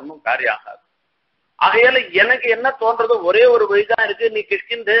வேற ஒன்றும் காரியம் ஆகாது. ஆகையால எனக்கு என்ன தோன்றது, ஒரே ஒரு வழிதான் இருக்கு. நீ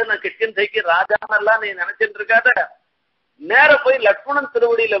கிஷ்கிந்தே, நான் கிஷ்கிந்தைக்கு ராஜானெல்லாம் நீ நினைச்சிட்டு இருக்காத, நேர போய் லக்ஷ்மணன்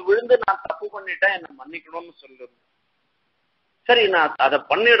திருவடியில விழுந்து நான் தப்பு பண்ணிட்டேன் என்ன மன்னிக்கணும்னு சொல்லுறது. சரி நான் அதை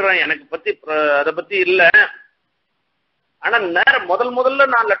பண்ணிடுறேன், எனக்கு அதை பத்தி இல்ல. ஆனா நேரம் முதல்ல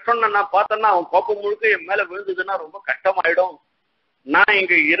நான் லக்ஷ்மணன் நான் பார்த்தேன்னா அவன் கோப்பம் முழுக்க என் மேல விழுந்ததுன்னா ரொம்ப கஷ்டமாயிடும். நான்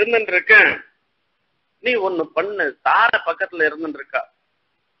இங்க இருந்துட்டு இருக்கேன், நீ ஒண்ணு பண்ணு. தார பக்கத்துல இருந்துட்டு இருக்கா,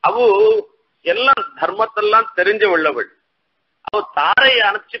 அவ எல்லாம் தர்மத்தெல்லாம் தெரிஞ்ச உள்ளவள். அவ தாரையை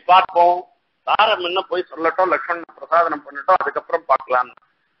அனுப்பிச்சு பார்ப்போம், தாரை முன்ன போய் சொல்லட்டும், லக்ஷ்மணன் பிரசாதனம் பண்ணட்டும், அதுக்கப்புறம் பார்க்கலாம்.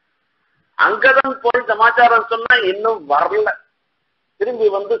 அங்கதான் போய் சமாச்சாரம் சொன்னா இன்னும் வரல, திரும்பி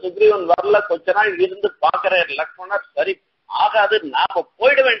சுக்ரீவன் வரல. கொஞ்ச நாள் இருந்து பாக்குற லக்ஷ்மணர் சரி ஆகாது, நாம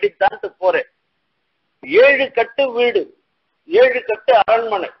போயிட வேண்டியதான்ட்டு போறேன். 7 கட்டு வீடு, 7 கட்டு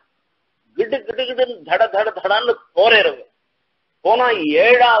அரண்மனை, கிடு கிடு கிடுன்னு தட தட தடான்னு போறேறவு. போனா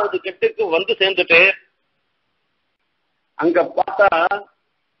 7வது கட்டுக்கு சேர்ந்துட்டு அங்க பார்த்தா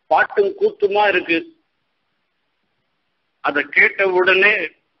பாட்டும் கூத்துமா இருக்கு. அதை கேட்ட உடனே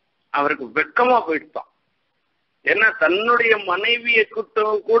அவருக்கு வெக்கமா போயிட்டான். ஏன்னா தன்னுடைய மனைவியை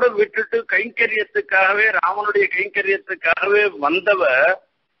கூட விட்டுட்டு கைங்கரியத்துக்காகவே, ராமனுடைய கைங்கரியத்துக்காகவே வந்தவ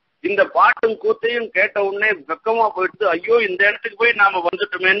இந்த பாட்டும் கூத்தையும் கேட்ட உடனே வெக்கமா போயிடுத்து. ஐயோ இந்த இடத்துக்கு போய் நாம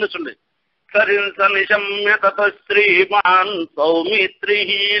வந்துட்டோமேன்னு சொல்லு. சரிசம்ய தத ஸ்ரீமான் சௌமித்ரி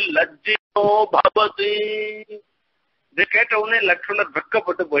லஜ்ஜிதோ பவதி. இதை கேட்ட உடனே லக்ஷ்மணர்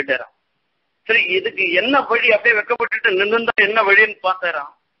வெக்கப்பட்டு போயிட்டாராம். சரி இதுக்கு என்ன வழி, அப்படியே வெக்கப்பட்டுட்டு நின்றுந்தா என்ன வழின்னு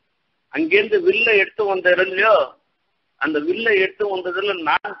பார்த்தாராம். அங்கேருந்து வில்ல எடுத்து வந்தாரு இல்லையோ, அந்த வில்ல எடுத்து வந்ததுல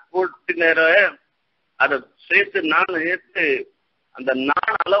நான் போட்டினேர அதை சேர்த்து நான் ஏற்று அந்த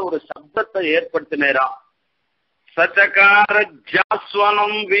நானால ஒரு சப்தத்தை ஏற்படுத்தினேராம். சச்சகார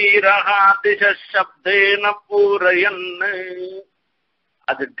ஜாஸ்வனம் வீரஹா திச சப்தேன பூரயன்.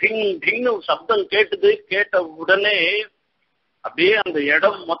 அது டிங் டிங்னு சப்தம் கேட்டது. கேட்ட உடனே அப்படியே அந்த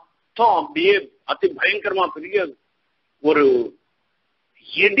இடம் மொத்தம் அப்படியே அதி பயங்கரமா பெரிய ஒரு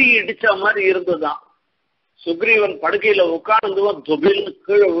இடி இடிச்ச மாதிரி இருந்ததுதான். சுக்ரீவன் படுக்கையில உட்கார்ந்துவன் தொபில்னு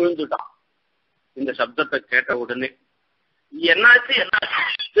கீழே விழுந்துட்டான் இந்த சப்தத்தை கேட்ட உடனே. என்னாச்சு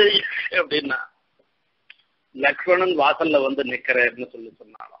என்னாச்சு அப்படின்னா, லக்ஷ்மணன் வாசல்ல நிக்கிறேன்னு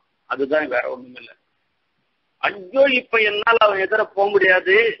சொன்னாலும் அதுதான், வேற ஒண்ணும் இல்லை. ஐயோ இப்ப என்னால அவன் எதிர போக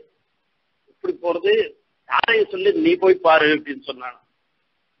முடியாது, இப்படி போறது, தாரைய சொல்லி நீ போய் பாரு அப்படின்னு சொன்னான்.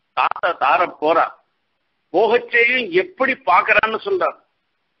 தார போறா, போகச்சேயும் எப்படி பாக்குறான்னு சொல்றான்.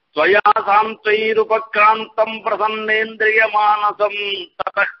 ஸ்வயாசாந்தைருபக்ராந்தம் பிரசன்னேந்திரிய மானசம்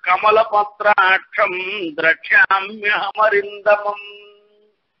தத கமலபத்ராட்சம் திரட்சாமியமரிந்தமம்.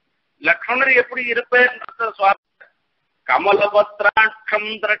 லக்ஷ்மணர் எப்படி இருப்பேன், கமலபத்ராட்சம்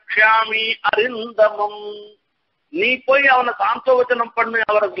திரட்சாமி அரிந்தமம். நீ போய் அவனை சாந்தோவச்சனம் பண்ணு,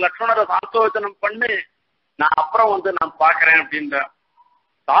 அவருக்கு லக்ஷ்மணரை சாந்தோவச்சனம் பண்ணு, நான் அப்புறம் நான் பாக்குறேன் அப்படின்ற.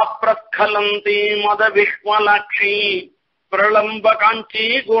 தாப்ரஸ்கலந்தி மத விஹ்மலாட்சி பிரளம்ப காஞ்சி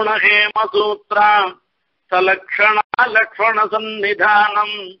குணஹேமசூத்ரா சலக்ஷணா லக்ஷ்மண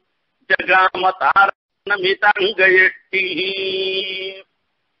சந்நிதானம் ஜகாமதாரணமிதங்கயஷ்டி.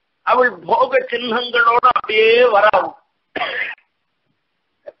 அவள் போக சின்னங்களோட அப்படியே வராவும்.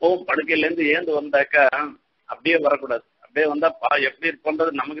 எப்பவும் படுக்கையில இருந்து ஏந்து வந்தாக்கா அப்படியே வரக்கூடாது. அப்படியே வந்தா எப்படி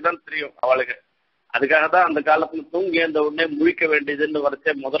இருப்பது நமக்கு தான் தெரியும் அவளுக்கு. அதுக்காக தான் அந்த காலத்துல தூங்கி அந்த உடனே முழிக்க வேண்டியதுன்னு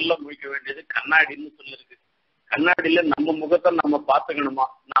வரைச்சே முதல்ல முழிக்க வேண்டியது கண்ணாடின்னு சொல்லிருக்கு. கண்ணாடியில நம்ம முகத்தை நம்ம பார்த்துக்கணுமா,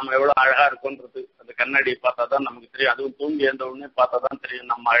 நாம எவ்வளவு அழகா இருக்கோன்றது அந்த கண்ணாடியை பார்த்தாதான் நமக்கு தெரியும். அதுவும் தூங்கி எழுந்த உடனே பார்த்தாதான்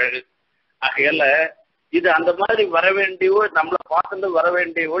தெரியும் நம்ம அழகு. ஆகையால இது அந்த மாதிரி வர வேண்டியவோ, நம்மளை பார்த்துட்டு வர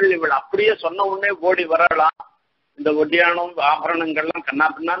வேண்டியவோ, இவள் அப்படியே சொன்ன உடனே ஓடி வரலாம். இந்த ஒட்டியானம் ஆபரணங்கள்லாம்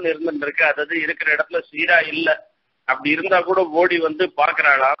கண்ணாப்பின்னான்னு இருந்துட்டு இருக்கு, அதாவது இருக்கிற இடத்துல சீரா இல்லை. அப்படி இருந்தா கூட ஓடி வந்து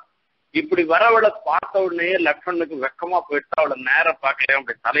பார்க்கிறாளாம். இப்படி வரவளை பார்த்த உடனே லக்ஷ்மணனுக்கு வெக்கமா போயிட்டு அவளை நேரம் பார்க்கல,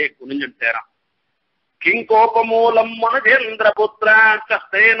 அப்படி தலையை குனிஞ்சுட்டேறான். கிங்கோபமூலம் மனுஜேந்திர புத்திரா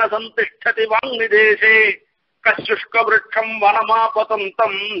கஸ்தேன சந்திஷ்டதி வாங்நிதேசே கசுஷ்க விருட்சம் வனமாபதம்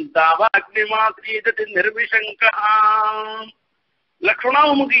தம் தாவாக்னிமாத்ரீததி நிர்விசங்கா. லக்ஷ்மணா,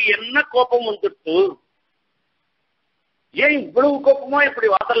 உனக்கு என்ன கோபம் வந்துட்டு? ஏன் இவ்வளவு கோபமா இப்படி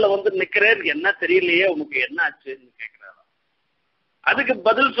வாசல்ல வந்து நிக்கிறேன், என்ன தெரியலையே, உனக்கு என்ன ஆச்சுன்னு கேட்கிறாரா. அதுக்கு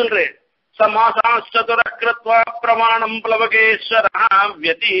பதில் சொல்றேன். சமாசாஸ்சதுர கிருத்வா பிரமாணம் பிளவகேஸ்வரா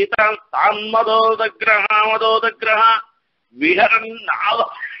வ்யதீதான் மதோதக்ரஹ விஹரன்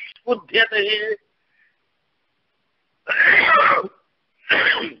புத்தியதே.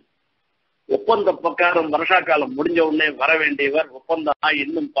 ஒப்பந்த பிரகாரம் வருஷா காலம் முடிஞ்ச உடனே வர வேண்டியவர் ஒப்பந்தம்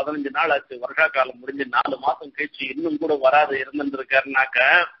இன்னும் 15 நாள் ஆச்சு, வருஷா காலம் முடிஞ்சு 4 மாசம் கழிச்சு இன்னும் கூட வராது இருந்துருக்காருனாக்க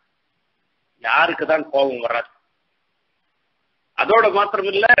யாருக்குதான் கோபம் வராது. அதோட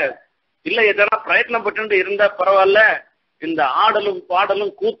மாத்திரம் இல்ல எதனா பிரயத்னப்பட்டு இருந்தா பரவாயில்ல, இந்த ஆடலும்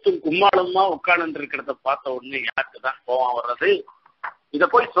பாடலும் கூத்தும் கும்மாளுமா உட்கார்ந்து இருக்கிறத பார்த்த உடனே யாருக்குதான் கோபம் வர்றது? இத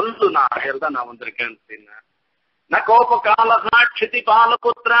போய் சொல்லு, நான் அதையதான் நான் வந்திருக்கேன் அப்படின்னு. ந கோபகாலஹா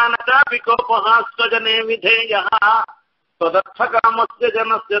க்ஷிதிபாலபுத்ரா ந காபி கோபஹா ஸ்வஜனே விதேயஹ ஸ்வதர்த்தகாமஸ்ய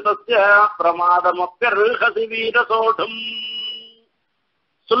ஜனஸ்ய தஸ்ய பிரமாதமப்யர்ஹசி வீரசோடம்.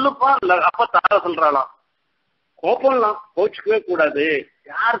 சொல்லுப்பா. அப்ப தார சொல்றாளாம், கோபம்லாம் கோச்சிக்கவே கூடாது.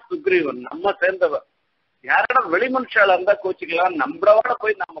 யார் சுக்ரீவன்? நம்ம சேர்ந்தவன். யாரோட வெளி மனுஷால இருந்தா கோச்சிக்கலாம், நம்மளோட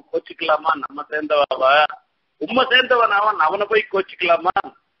போய் நம்ம கோச்சிக்கலாமா? நம்ம சேர்ந்தவாவா? உண்மை சேர்ந்தவனாவன், அவனை போய் கோச்சிக்கலாமா?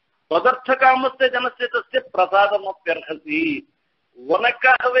 பதர்த்த காமஸ்தே ஜனசேதஸ்ய பிரசாதமப்யர்ஹசி.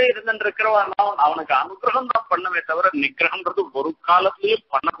 உனக்காகவே இருந்திருக்கிறவன் அவனுக்கு அனுகிரகம் தான் பண்ணவே தவிர நிகிரகம்ன்றது ஒரு காலத்திலயும்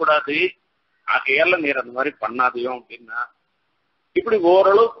பண்ணக்கூடாது. ஆகையால நீர் அந்த மாதிரி பண்ணாதையும் அப்படின்னா இப்படி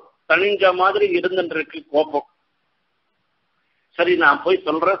ஓரளவு தனிஞ்ச மாதிரி இருந்துருக்கு கோபம். சரி, நான் போய்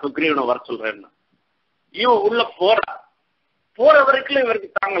சொல்றேன், சுக்ரீவனை வர சொல்றேன்னு. இவன் உள்ள போற வரைக்கும் இவருக்கு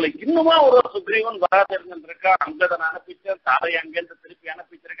தாங்கல. இன்னுமா ஒரு சுக்ரீவன் வராது இருந்துருக்கா. அங்கதான் அனுப்பிச்சேன், தாரை அங்கேருந்து திருப்பி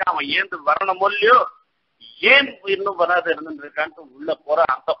அனுப்பிச்சிருக்கான், அவன் ஏந்து வரணும் இல்லையோ, ஏன் இன்னும் வராது இருந்துருக்கான்ட்டு உள்ள போற.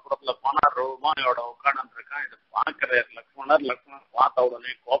 அந்த புறத்துல போனா ரோமானோட உட்காந்து இருக்கான். இதை பார்க்கிறார் லக்ஷ்மணர். லக்ஷ்மணர் பார்த்த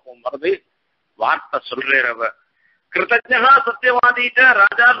உடனே கோபம் வருது. வார்த்தை சொல்றார் அவ, கிருத்தஜா சத்தியவாதிட்ட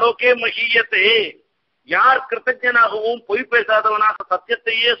ராஜா லோகே மஹீயத்தே. யார் கிருத்தஜனாகவும் பொய் பேசாதவனாக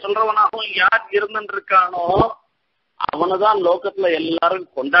சத்தியத்தையே சொல்றவனாகவும் யார் இருந்துருக்கானோ அவனதான் லோகத்துல எல்லாரும்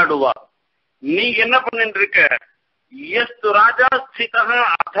கொண்டாடுவா. நீ என்ன பண்ணிட்டு இருக்க? எஸ்து ராஜா ஸ்திதா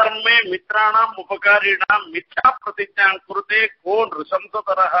அதர்மே மித்ராணாம் உபகாரிணாம் மித்யா பிரதிஜான் குருதே கோன்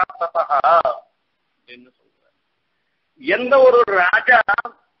ரிசம்சதரஹா ததஹா அப்படின்னு சொல்ற. எந்த ஒரு ராஜா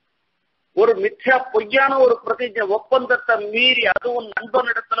ஒரு மித்யா பொய்யான ஒரு பிரதிஜை ஒப்பந்தத்தை மீறி, அதுவும்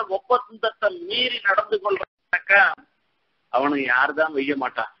நண்பனிடத்துல ஒப்பந்தத்தை மீறி நடந்து கொள்றாக்க அவனுக்கு யாருதான் வெய்ய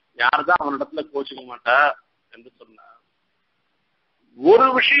மாட்டா, யாருதான் அவனிடத்துல கோச்சிக்க மாட்டா என்று சொன்ன. ஒரு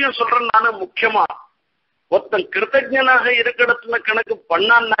விஷயம் சொல்றேன் நானு முக்கியமா, ஒருத்தன் கிருத்தஜனாக இருக்கிற கணக்கு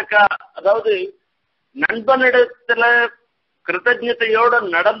பண்ணான்னாக்கா, அதாவது நண்பனிடத்துல கிருத்தஜத்தையோட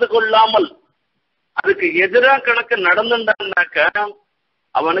நடந்து கொள்ளாமல் அதுக்கு எதிராக கணக்கு நடந்துட்டான்னாக்கா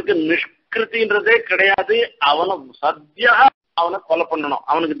அவனுக்கு நிஷ்கிருத்தின்றதே கிடையாது. அவனை சத்தியா அவனை கொலை பண்ணணும்.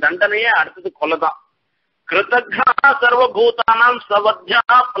 அவனுக்கு தண்டனையே அடுத்தது கொலைதான். கிருத்தஜா சர்வபூதானாம் சவத்யா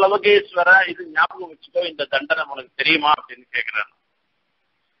பிளவகேஸ்வர. இது ஞாபகம் வச்சுக்கோ, இந்த தண்டனை உனக்கு தெரியுமா அப்படின்னு கேட்கிறான்.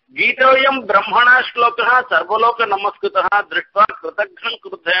 கீதோயம் பிரம்மணா ஸ்லோகா சர்வலோக நமஸ்கிருதா திருஷ்டுவா கிருதக்ஞம்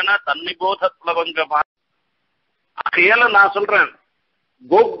கிருத்தேன தன்னிபோத பிளவங்கமா. ஆகையால நான் சொல்றேன்,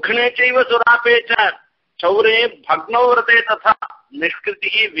 கோக்னே செய்வ சுராபேச்ச சௌரே பக்னோரதே ததா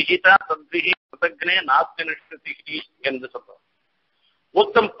நிஷ்கிருதி விஹிதா தத்விஹி கிருதக்ஞே நாஸ்தி நிஷ்கிருதி என்று சொல்றோம்.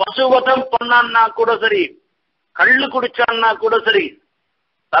 மொத்தம் பசுவதம் பண்ணான்னா கூட சரி, கள்ளு குடிச்சான்னா கூட சரி,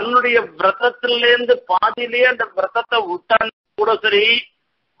 தன்னுடைய விரதத்திலேருந்து பாதியிலேயே அந்த விரதத்தை விட்டான்னா கூட சரி,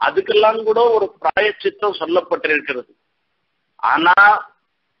 அதுக்கெல்லாம் கூட ஒரு பிராயச்சித்தம் சொல்லப்பட்டிருக்கிறது. ஆனா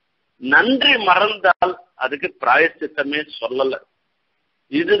நன்றி மறந்தால் அதுக்கு பிராயச்சித்தமே சொல்லல.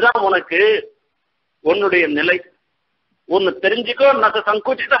 இதுதான் உனக்கு உன்னுடைய நிலை. ஒன்னு தெரிஞ்சுக்கோ, நக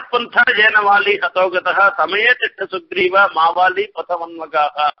சங்குச்சித பந்தா ஜேனவாலி ஹதோகதா சமய திட்ட சுக்ரீவ மாவாலி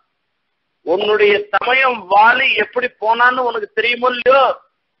பதவன்மகாக. உன்னுடைய சமயம் வாலி எப்படி போனான்னு உனக்கு தெரியுமோ இல்லையோ,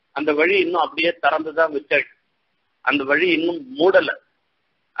 அந்த வழி இன்னும் அப்படியே திறந்துதான் வச்சிருக்கு. அந்த வழி இன்னும் மூடல.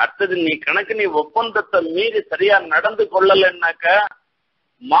 அடுத்தது நீ ஒப்பந்தத்தை மீறி சரியா நடந்து கொள்ளலன்னாக்க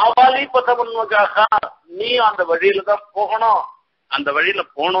மாவாலி பதவன்மகாக நீ அந்த வழியில தான் போகணும். அந்த வழியில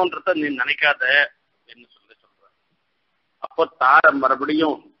போகணும்ன்றத நீ நினைக்காத என்று சொல்ற. அப்போ தார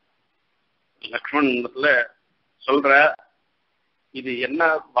மறுபடியும் லக்ஷ்மணத்துல சொல்ற, இது என்ன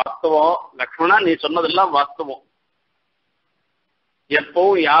வாஸ்தவம் லக்ஷ்மணா, நீ சொன்னதெல்லாம் வாஸ்தவம்.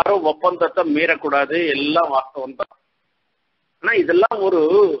 எப்பவும் யாரும் ஒப்பந்தத்தை மீறக்கூடாது, எல்லாம் வாஸ்தவம் தான். ஆனா இதெல்லாம் ஒரு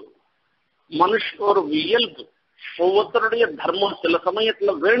ஒரு இயல்பு, ஒவ்வொருத்தருடைய தர்மம். சில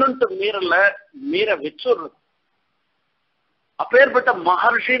சமயத்துல வேணும்ட்டு மீற வச்சுடுறது. அப்பேற்பட்ட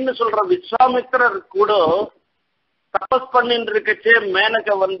மகர்ஷின்னு சொல்ற விஸ்வாமித்திரர் கூட தபஸ் பண்ணிட்டு இருக்கச்சே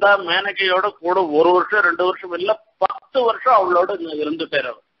மேனகை வந்தா, மேனகையோட கூட 1 வருஷம் 2 வருஷம் இல்ல 10 வருஷம் அவளோட இருந்துட்டார்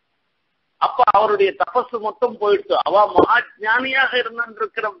அவர். அப்ப அவருடைய தபஸ் மொத்தம் போயிடுச்சு. அவ மகா ஞானியாக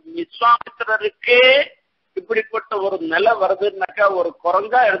இருந்திருக்கிற விஸ்வாமித்திரருக்கே இப்படிப்பட்ட ஒரு நிலை வருதுன்னாக்கா, ஒரு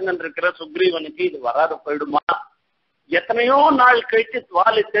குரங்கா இருந்திருக்கிற சுக்ரீவனுக்கு இது வராது போயிடுமா? எத்தனையோ நாள் கழிச்சு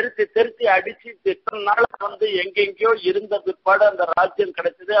வாலி தெரிச்சு அடிச்சு எத்தனை நாள் எங்கெங்கயோ இருந்த பிற்பாடு அந்த ராஜ்யம்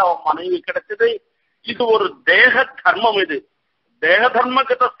கிடைச்சது, அவன் மனைவி கிடைச்சது. இது ஒரு தேக தர்மம். இது தேக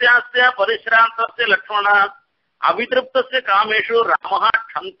தர்மகதஸ்ய பரிசிராந்தஸ்ய லக்ஷ்மண அவிதிருப்தஸ்ய காமேஷு ராமஹா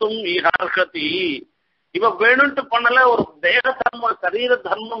கந்தும் ஈஹார்ஹதி. இவ வேணும்ட்டு பண்ணல, ஒரு தேக தர்மம், சரீர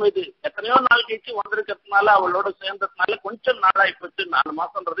தர்மம். இது எத்தனையோ நாள் கழிச்சு வந்திருக்கிறதுனால, அவளோட சேர்ந்ததுனால கொஞ்சம் நாள் ஆயிப்போச்சு. 4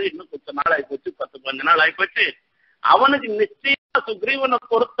 மாசம்ன்றது இன்னும் கொஞ்சம் நாள் ஆயிப்போச்சு, 10-15 நாள் ஆயிப்போச்சு. அவனுக்கு நிச்சயமா சுக்ரீவனை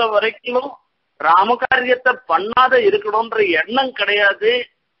பொறுத்த வரைக்கும் ராமகாரியத்தை பண்ணாத இருக்கணும்ன்ற எண்ணம் கிடையாது.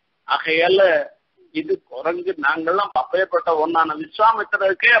 ஆகையால இது குரங்கு, நாங்கள்லாம் அப்பேற்பட்ட ஒன்னான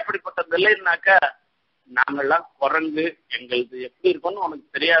விஸ்வாமித்திரருக்கே அப்படிப்பட்ட நிலைனாக்க நாங்கள்லாம் குரங்கு, எங்களுக்கு எப்படி இருக்கும்னு உனக்கு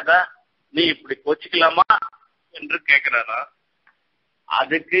தெரியாதா? நீ இப்படி கோச்சிக்கலாமா என்று கேட்கிறாரா?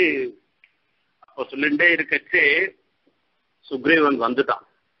 அதுக்கு அப்ப சொல்லிட்டே இருக்கச்சு சுக்ரீவன் வந்துட்டான்.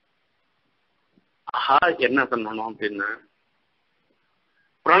 ஆஹா, என்ன பண்ணணும் அப்படின்னு,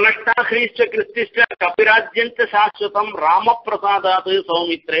 பிரணஷ்டா ஹ்ரீஷ்ட கிருஷ்டிஷ்ட கபிராஜ்யஞ்ச சாஸ்வதம் ராம பிரசாதாது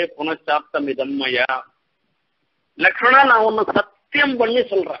சௌமித்ரே புனச்சாப்தம் இதன்மயா. லக்ஷ்மணா, நான் ஒன்னு சத்தியம் பண்ணி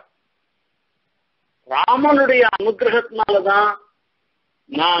சொல்றேன். ராமனுடைய அனுகிரகத்தினாலதான்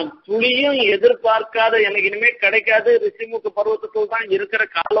நான் துளியும் எதிர்பார்க்காத, எனக்கு இனிமே கிடைக்காது, ரிஷிமுக பருவத்துக்குள் தான் இருக்கிற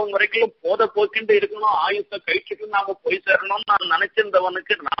காலம் வரைக்கும் போத போக்கிண்டு இருக்கணும், ஆயுத்த கழிச்சுட்டு நாம போய் சேரணும்னு நான்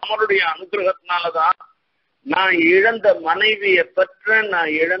நினைச்சிருந்தவனுக்கு ராமனுடைய அனுகிரகத்தினாலதான் நான் இழந்த மனைவியை பெற்றேன்,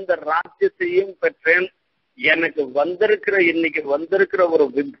 நான் இழந்த ராஜ்யத்தையும் பெற்றேன். எனக்கு இன்னைக்கு வந்திருக்கிற ஒரு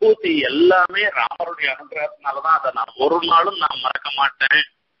விபூதி எல்லாமே ராமருடைய அனுகிரகத்தினாலதான். அதை நான் ஒரு நாளும் நான் மறக்க மாட்டேன்.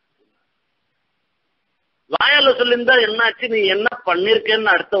 வாயால சொல்லியிருந்தா என்னாச்சு, நீ என்ன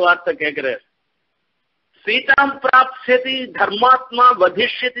பண்ணிருக்கேன்னு அடுத்த வார்த்தை கேட்கிற. சீதாம் பிராப்ஸ்யதி தர்மாத்மா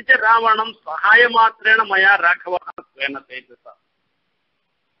வதிஷ்யதி ச ராவணம் சகாய மாத்திரேன மயா ராகவா ஸ்வேன தேஜசா.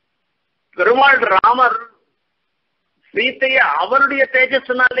 பெருமாள் ராமர் சீதையை அவருடைய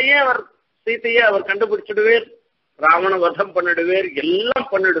தேஜஸ்னாலேயே சீதையை அவர் கண்டுபிடிச்சிடுவேர், ராவண வதம் பண்ணிடுவேர், எல்லாம்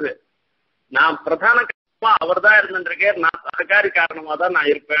பண்ணிடுவேர். நான் பிரதான காரணமா அவர் தான் இருந்துருக்கேன், நான் சககாரி காரணமா தான்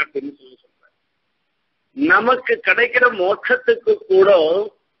நான் இருப்பேன் அப்படின்னு சொல்லி சொல்றேன். நமக்கு கிடைக்கிற மோட்சத்துக்கு கூட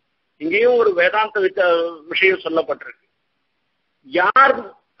இங்கேயும் ஒரு வேதாந்த விஷயம் சொல்லப்பட்டிருக்கு. யார்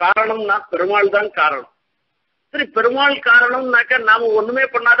காரணம்னா பெருமாள் தான் காரணம். சரி, பெருமாள் காரணம்னாக்க நாம ஒண்ணுமே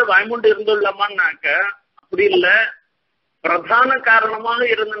பண்ணாத வாய்மூண்டு இருந்துள்ளமான்னாக்க அப்படி இல்ல. பிரதான காரணமாக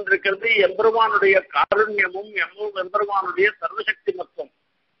இருந்திருக்கிறது எம்பெருமானுடைய காருண்யமும் எம்பெருமானுடைய சர்வசக்தி மத்துவம்.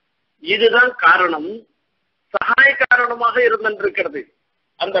 இதுதான் காரணம். சகாய காரணமாக இருந்திருக்கிறது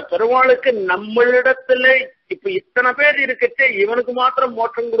அந்த பெருமாளுக்கு நம்மளிடத்துல இப்ப இத்தனை பேர் இருக்கச்சே இவனுக்கு மாத்திரம்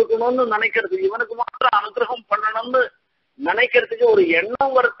மோட்சம் கொடுக்கணும்னு நினைக்கிறது, இவனுக்கு மாத்திரம் அனுகிரகம் பண்ணணும்னு நினைக்கிறதுக்கு ஒரு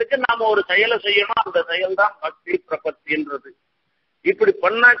எண்ணம் வரத்துக்கு நாம ஒரு செயலை செய்யணும். அந்த செயல் தான் பக்தி பிரபத்தின்றது. இப்படி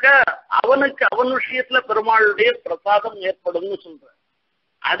பண்ணாக்க அவனுக்கு அவன் விஷயத்துல பெருமாளுடைய பிரசாதம் ஏற்படும் சொல்ற.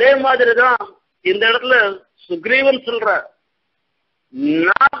 அதே மாதிரிதான் இந்த இடத்துல சுக்ரீவன் சொல்ற,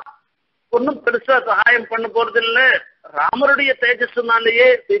 நான் ஒன்னும் பெருசா சகாயம் பண்ண போறது இல்ல, ராமருடைய தேஜஸ்னாலேயே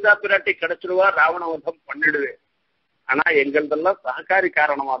சீதா பிராட்டி கிடைச்சிருவா, ராவணவதம் பண்ணிடுவேன். ஆனா எங்களதெல்லாம் சககாரி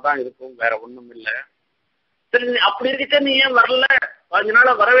காரணமா தான் இருக்கும், வேற ஒண்ணும் இல்ல. சரி, அப்படி இருக்க நீ ஏன் வரல, 5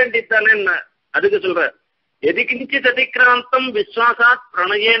 நாளா வர வேண்டியதானே என்ன? அதுக்கு சொல்ற, எதி கிஞ்சித் அதிக்ராந்தம் விஸ்வாசாத்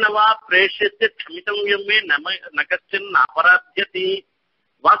பிரணயேனவா பிரேஷ்யஸ்ய க்ஷமிதம் யம்மே நகச்சின் அபராத்யதி.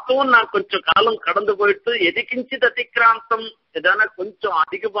 வாஸ்தவம் நான் கொஞ்சம் காலம் கடந்து போயிட்டு எதி கிஞ்சித் அதிக்ராந்தம் எதான கொஞ்சம்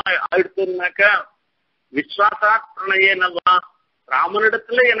அதிகமா ஆயிடுத்துனாக்கா விஸ்வாசாத் பிரணயேனவா,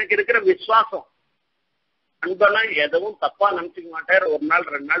 ராமனிடத்துல எனக்கு இருக்கிற விஸ்வாசம் அன்பனா எதுவும் தப்பா நினைச்சுக்க மாட்டேன், 1 நாள்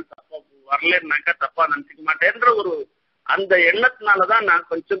 2 நாள் தப்பா வரலன்னாக்கா தப்பா நினைச்சுக்க மாட்டேன்ற ஒரு அந்த எண்ணத்தினாலதான் நான்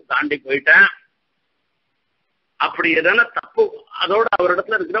கொஞ்சம் தாண்டி போயிட்டேன். அப்படி எதனா தப்பு அதோட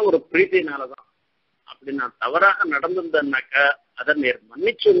அவரிடத்துல இருக்கிற ஒரு பிரீத்தினாலதான். அப்படி நான் தவறாக நடந்திருந்தேன்னாக்க அதை நேர்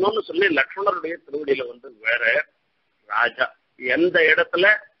மன்னிச்சுன்னு சொல்லி லக்ஷ்மணருடைய திருவடியில வந்து வேற ராஜா எந்த இடத்துல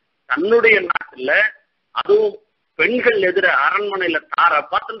தன்னுடைய நாட்டுல அதுவும் பெண்கள் எதிர அரண்மனையில தார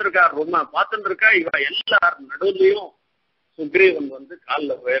பார்த்துட்டு இருக்கா, ரொம்ப பார்த்துட்டு இருக்கா, இவ எல்லார் நடுவுலயும் சுக்ரீவன் வந்து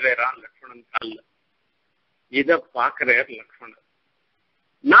காலில் வேறான் லக்ஷ்மணன் காலில். இத பாக்குறார் லக்ஷ்மணன்.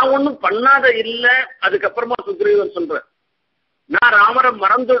 நான் ஒண்ணும் பண்ணாத இல்ல. அதுக்கப்புறமா சுக்ரீவன் சொல்ற, நான் ராமரை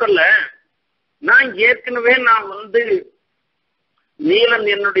மறந்துடல, நான் ஏற்கனவே நான் வந்து நீலன்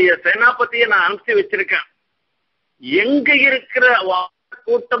என்னுடைய சேனாபதியை நான் அனுப்பிச்சு வச்சிருக்கேன். எங்க இருக்கிற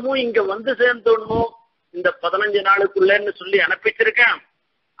கூட்டமும் இங்க வந்து சேர்ந்துடணும் இந்த 15 நாளுக்குள்ளன்னு சொல்லி அனுப்பிச்சிருக்கேன்.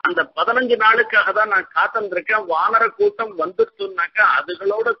 அந்த 15 நாளுக்காக தான் நான் காத்திருக்கேன். வானர கூட்டம் வந்துட்டுனாக்கா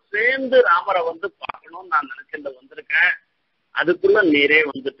அதுகளோட சேர்ந்து ராமரை வந்து பார்க்கணும்னு நான் நினைச்சிட்டு வந்திருக்கேன். அதுக்குள்ள நீரே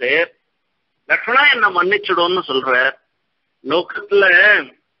வந்துட்டு லக்ஷ்மணா என்ன மன்னிச்சுடும்னு சொல்ற. லோகத்துல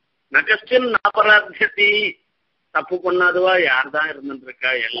நகஸ்டின் அபராத்தி தப்பு பண்ணாதுவா யார் தான் இருந்துட்டு இருக்கா?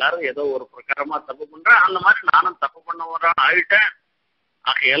 எல்லாரும் ஏதோ ஒரு பிரகாரமா தப்பு பண்ற. அந்த மாதிரி நானும் தப்பு பண்ண வர ஆயிட்டேன்.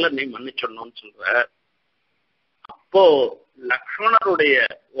 ஆகையால நீ மன்னிச்சிடணும்னு சொல்ற. அப்போ லக்ஷ்மணருடைய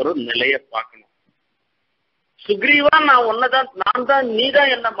ஒரு நிலையை பார்க்கணும். சுக்ரீவா நான் ஒன்னதான்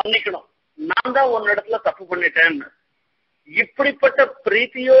நீதான் என்ன மன்னிக்கணும், நான் தான் உன்னிடத்துல தப்பு பண்ணிட்டேன்னு இப்படிப்பட்ட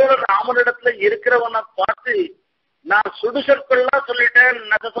பிரீத்தியோட ராமனிடத்துல இருக்கிறவனை பார்த்து நான் சுடுசொற்கள்லாம் சொல்லிட்டேன்.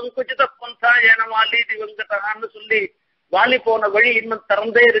 நகசங்குச்சித பந்தா ஏன வாலி திவங்கதான்னு சொல்லி வாலி போன வழி இன்னும்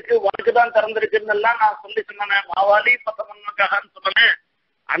திறந்தே இருக்கு, வாலிக்குதான் திறந்திருக்குன்னு எல்லாம் நான் சொல்லி சொன்னேன். மாவாலி பத்தமன்னகான்னு சொன்னேன்.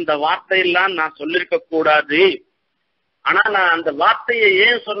 அந்த வார்த்தையெல்லாம் நான் சொல்லிருக்க கூடாது. ஆனா நான் அந்த வார்த்தையை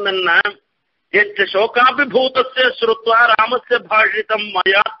ஏன் சொன்னேன்னா, சோகாபிபூதஸ்ய ஸ்ருத்வா ராமஸ்ய பாஷிதம்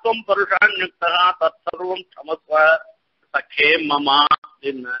மயாத்வம் பருஷான்யுக்தா தற்சர்வம் சமஸ்வ சகே மமா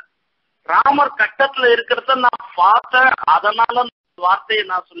அப்படின்னு. ராமர் கட்டத்துல இருக்கிறத நான் பார்த்தேன், அதனால வார்த்தையை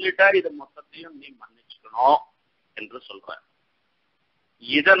நான் சொல்லிட்டேன். இது மொத்தத்தையும் நீ மன்னிச்சுக்கணும் என்று சொல்றேன்.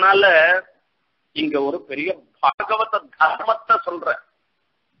 இதனால இங்க ஒரு பெரிய பாகவத தர்மத்தை சொல்றேன்.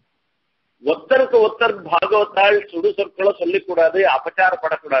 ஒருத்தருக்கு ஒருத்தர் பாகவத்தால் சுடு சொற்களை சொல்லிக்கூடாது,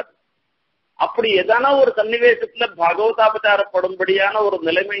 அபச்சாரப்படக்கூடாது. அப்படி எதானா ஒரு சன்னிவேசத்துல பாகவதாபச்சாரப்படும்படியான ஒரு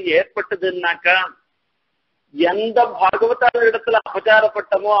நிலைமை ஏற்பட்டதுன்னாக்கா எந்த பாகவதால் இடத்துல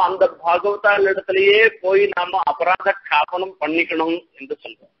அபச்சாரப்பட்டமோ அந்த பாகவதால் இடத்திலேயே போய் நாம அபராத காப்பனம் பண்ணிக்கணும் என்று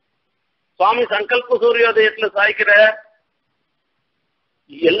சொல்றோம். சுவாமி சங்கல்ப சூரியோதயத்துல சாய்க்கிற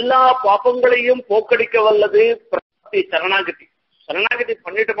எல்லா பாப்பங்களையும் போக்கடிக்க வல்லது பிரபத்தி சரணாகதி. சரணாகதி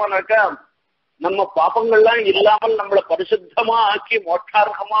பண்ணிட்டோம்னாக்கா நம்ம பாப்பங்கள்லாம் இல்லாமல் நம்மளை பரிசுத்தமா ஆக்கி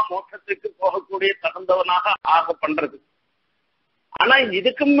மோட்சார்கமா மோட்சத்துக்கு போகக்கூடிய தகுந்தவனாக ஆக பண்றது. ஆனா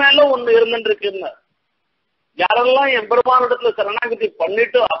இதுக்கு மேல ஒண்ணு இருந்துருக்குன்னு, யாரெல்லாம் எம்பெருமானிடத்துல சரணாகதி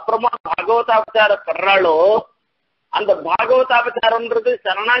பண்ணிட்டு அப்புறமா பாகவதாபச்சாரப்படுறாளோ அந்த பாகவதாபச்சாரம்ன்றது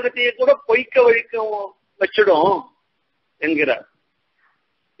சரணாகதியை கூட பொய்க்க வழிக்க வச்சிடும் என்கிறார்.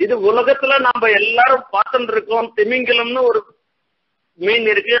 இது உலகத்துல நாம எல்லாரும் பார்த்துட்டு இருக்கோம். திமிங்கலம்னு ஒரு மீன்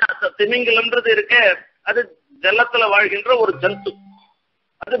இருக்கு. திமிங்கலம்ன்றது இருக்க, அது ஜலத்துல வாழ்கின்ற ஒரு ஜந்து.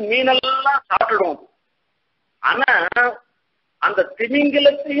 அது மீனெல்லாம் சாப்பிடும். ஆனா அந்த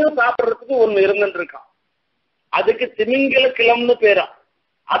திமிங்கலத்தையும் சாப்பிடுறதுக்கு ஒண்ணு இருந்துட்டு இருக்கான். அதுக்கு திமிங்கல கிளம்னு பேரா.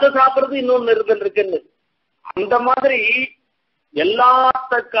 அதை சாப்பிடுறது இன்னொன்னு இருந்துட்டு இருக்குன்னு. அந்த மாதிரி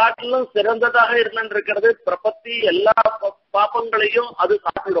எல்லாத்த காட்டிலும் சிறந்ததாக இருந்துட்டு இருக்கிறது பிரபத்தி. எல்லா பாப்பங்களையும் அது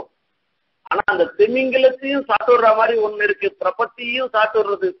சாப்பிடும். ஆனா அந்த திமிங்கலத்தையும் சாப்பிடுற மாதிரி ஒண்ணு இருக்கு, பிரபத்தியும்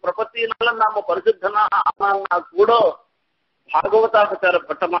சாப்பிடுறது. பிரபத்தினால நாம பரிசுத்தனா ஆனா கூட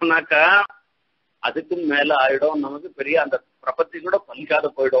பாகவதாபச்சாரப்பட்டோம்னாக்கா அதுக்கும் மேல ஆயிடும். நமக்கு பெரிய அந்த பிரபத்தி கூட பலிக்காத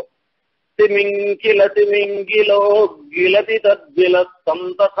போயிடும். திமிங்கில திமிங்கிலோ கிலதி தத்வில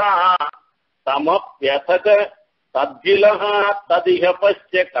சந்தசா சமப்யசக தத்விலஹ ததிஹ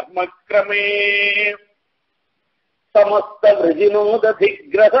பஸ்ய கர்மக்ரமே समस्त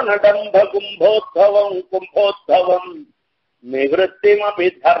वृजिनोदधिग्रहनडम्भ कुंभोत्सवं निवृत्तिमपि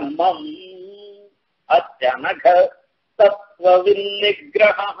धर्मम् अत्यनघ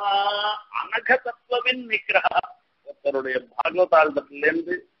तत्त्वविन्निग्रहः. अनघ तत्त्वविन्निग्रहः. ஒருத்தருடைய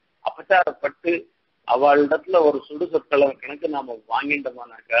பாகவதாளிடத்திலிருந்து அபச்சாரப்பட்டு அவளிடத்துல ஒரு சுடு சொற்களை கணக்கு நாம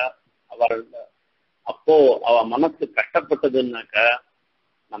வாங்கிட்டோம்னாக்கா அப்போ அவ மனசு கஷ்டப்பட்டதுன்னாக்கா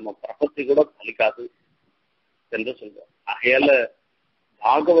நம்ம பிரபத்தி கூட பலிக்காது என்று சொல்றோம். ஆகையால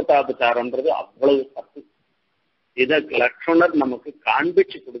பாகவதாபச்சாரம்ன்றது அவ்வளவு தப்பு. இத லக்ஷ்மணர் நமக்கு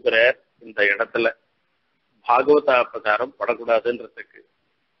காண்பிச்சு கொடுக்கிறார். இந்த இடத்துல பாகவதாபச்சாரம் படக்கூடாதுன்றதுக்கு.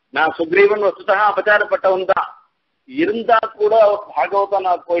 நான் சுக்ரீவன் வசுதாக அபச்சாரப்பட்டவன் தான் இருந்தா கூட பாகவதா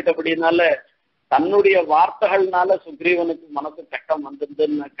நான் போயிட்டபடினால தன்னுடைய வார்த்தைகள்னால சுக்ரீவனுக்கு மனசு கஷ்டம்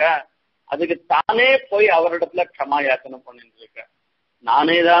வந்திருந்துன்னாக்கா அதுக்கு தானே போய் அவரிடத்துல க்ஷமா யாச்சனை பண்ணிட்டு இருக்க.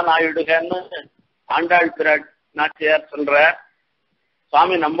 நானேதான் ஆயிடுகன்னு ஆண்டாள் நாச்சியார் சொல்ற.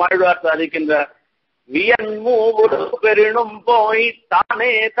 சுவாமி நம்மாழ்வார் சாதிக்கின்றார், வியன்மூடு பெரினும் போய்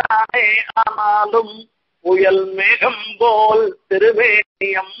தானே தானே ஆனாலும் புயல் மேகம் போல்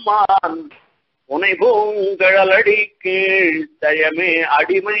திருவேணியம்மான் உனை பூங்கழலடி கீழ் தயமே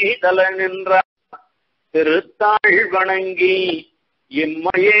அடிமை தல நின்ற திருத்தாள் வணங்கி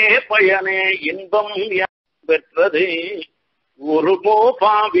இம்மையே பயனே இன்பம் பெற்றது ஒரு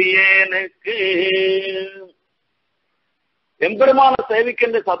பாவியேனுக்கு. எம்பெருமான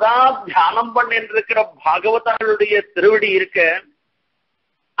சேவிக்கின்ற சதா தியானம் பண்ணிருக்கிற பாகவதாளுடைய திருவடி இருக்க,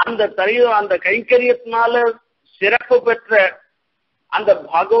 அந்த கைங்கரியத்தினால சிறப்பு பெற்ற அந்த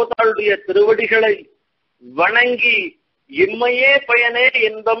பாகவதாளுடைய திருவடிகளை வணங்கி இம்மையே பயனே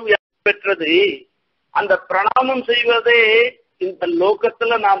இன்பம் பெற்றது. அந்த பிரணாமம் செய்வதே இந்த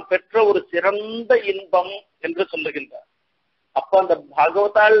லோகத்துல நாம் பெற்ற ஒரு சிறந்த இன்பம் என்று சொல்லுகின்றார். அப்ப அந்த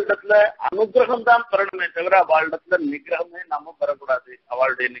பாகவதாளிடத்துல அனுகிரகம் தான் பெறணுமே தவிர அவளிடத்துல நிகிரகமே நாம பெறக்கூடாது,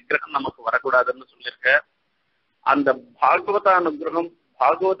 அவளுடைய நிகிரகம் நமக்கு வரக்கூடாதுன்னு சொல்லியிருக்க. அந்த பாகவத அனுகிரகம்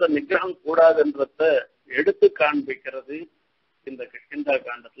பாகவத நிகிரகம் கூடாதுன்றத எடுத்து காண்பிக்கிறது இந்த கிஷ்கிந்தா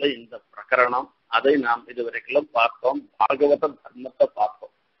காண்டத்துல இந்த பிரகரணம். அதை நாம் இதுவரைக்கும் பார்த்தோம், பாகவத தர்மத்தை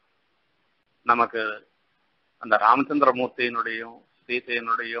பார்த்தோம். நமக்கு அந்த ராமச்சந்திரமூர்த்தியினுடையும்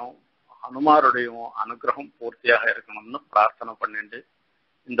சீதையினுடையும் ஹனுமாருடையும் அனுகிரகம் பூர்த்தியாக இருக்கணும்னு பிரார்த்தனை பண்ணிட்டு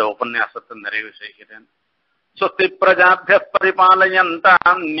இந்த உபன்யாசத்தை நிறைவு செய்கிறேன். ஸ்வஸ்தி பிரஜாபிய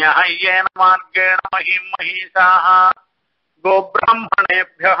பரிபாலயந்தாம் ந்யாயேன மார்கேண மஹீம் மஹீஷாः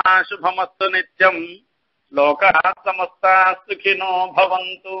கோப்ராஹ்மணேभ्यः சுபமஸ்து நித்யம் லோகாः சமஸ்தாः சுகினோ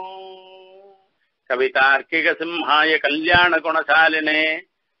பவந்து. கவிதார்க்கிக சிம்ஹாய கல்யாண குணசாலினே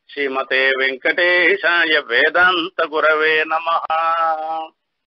ஸ்ரீமதே வெங்கடேஷாய வேதாந்த குரவே நமः.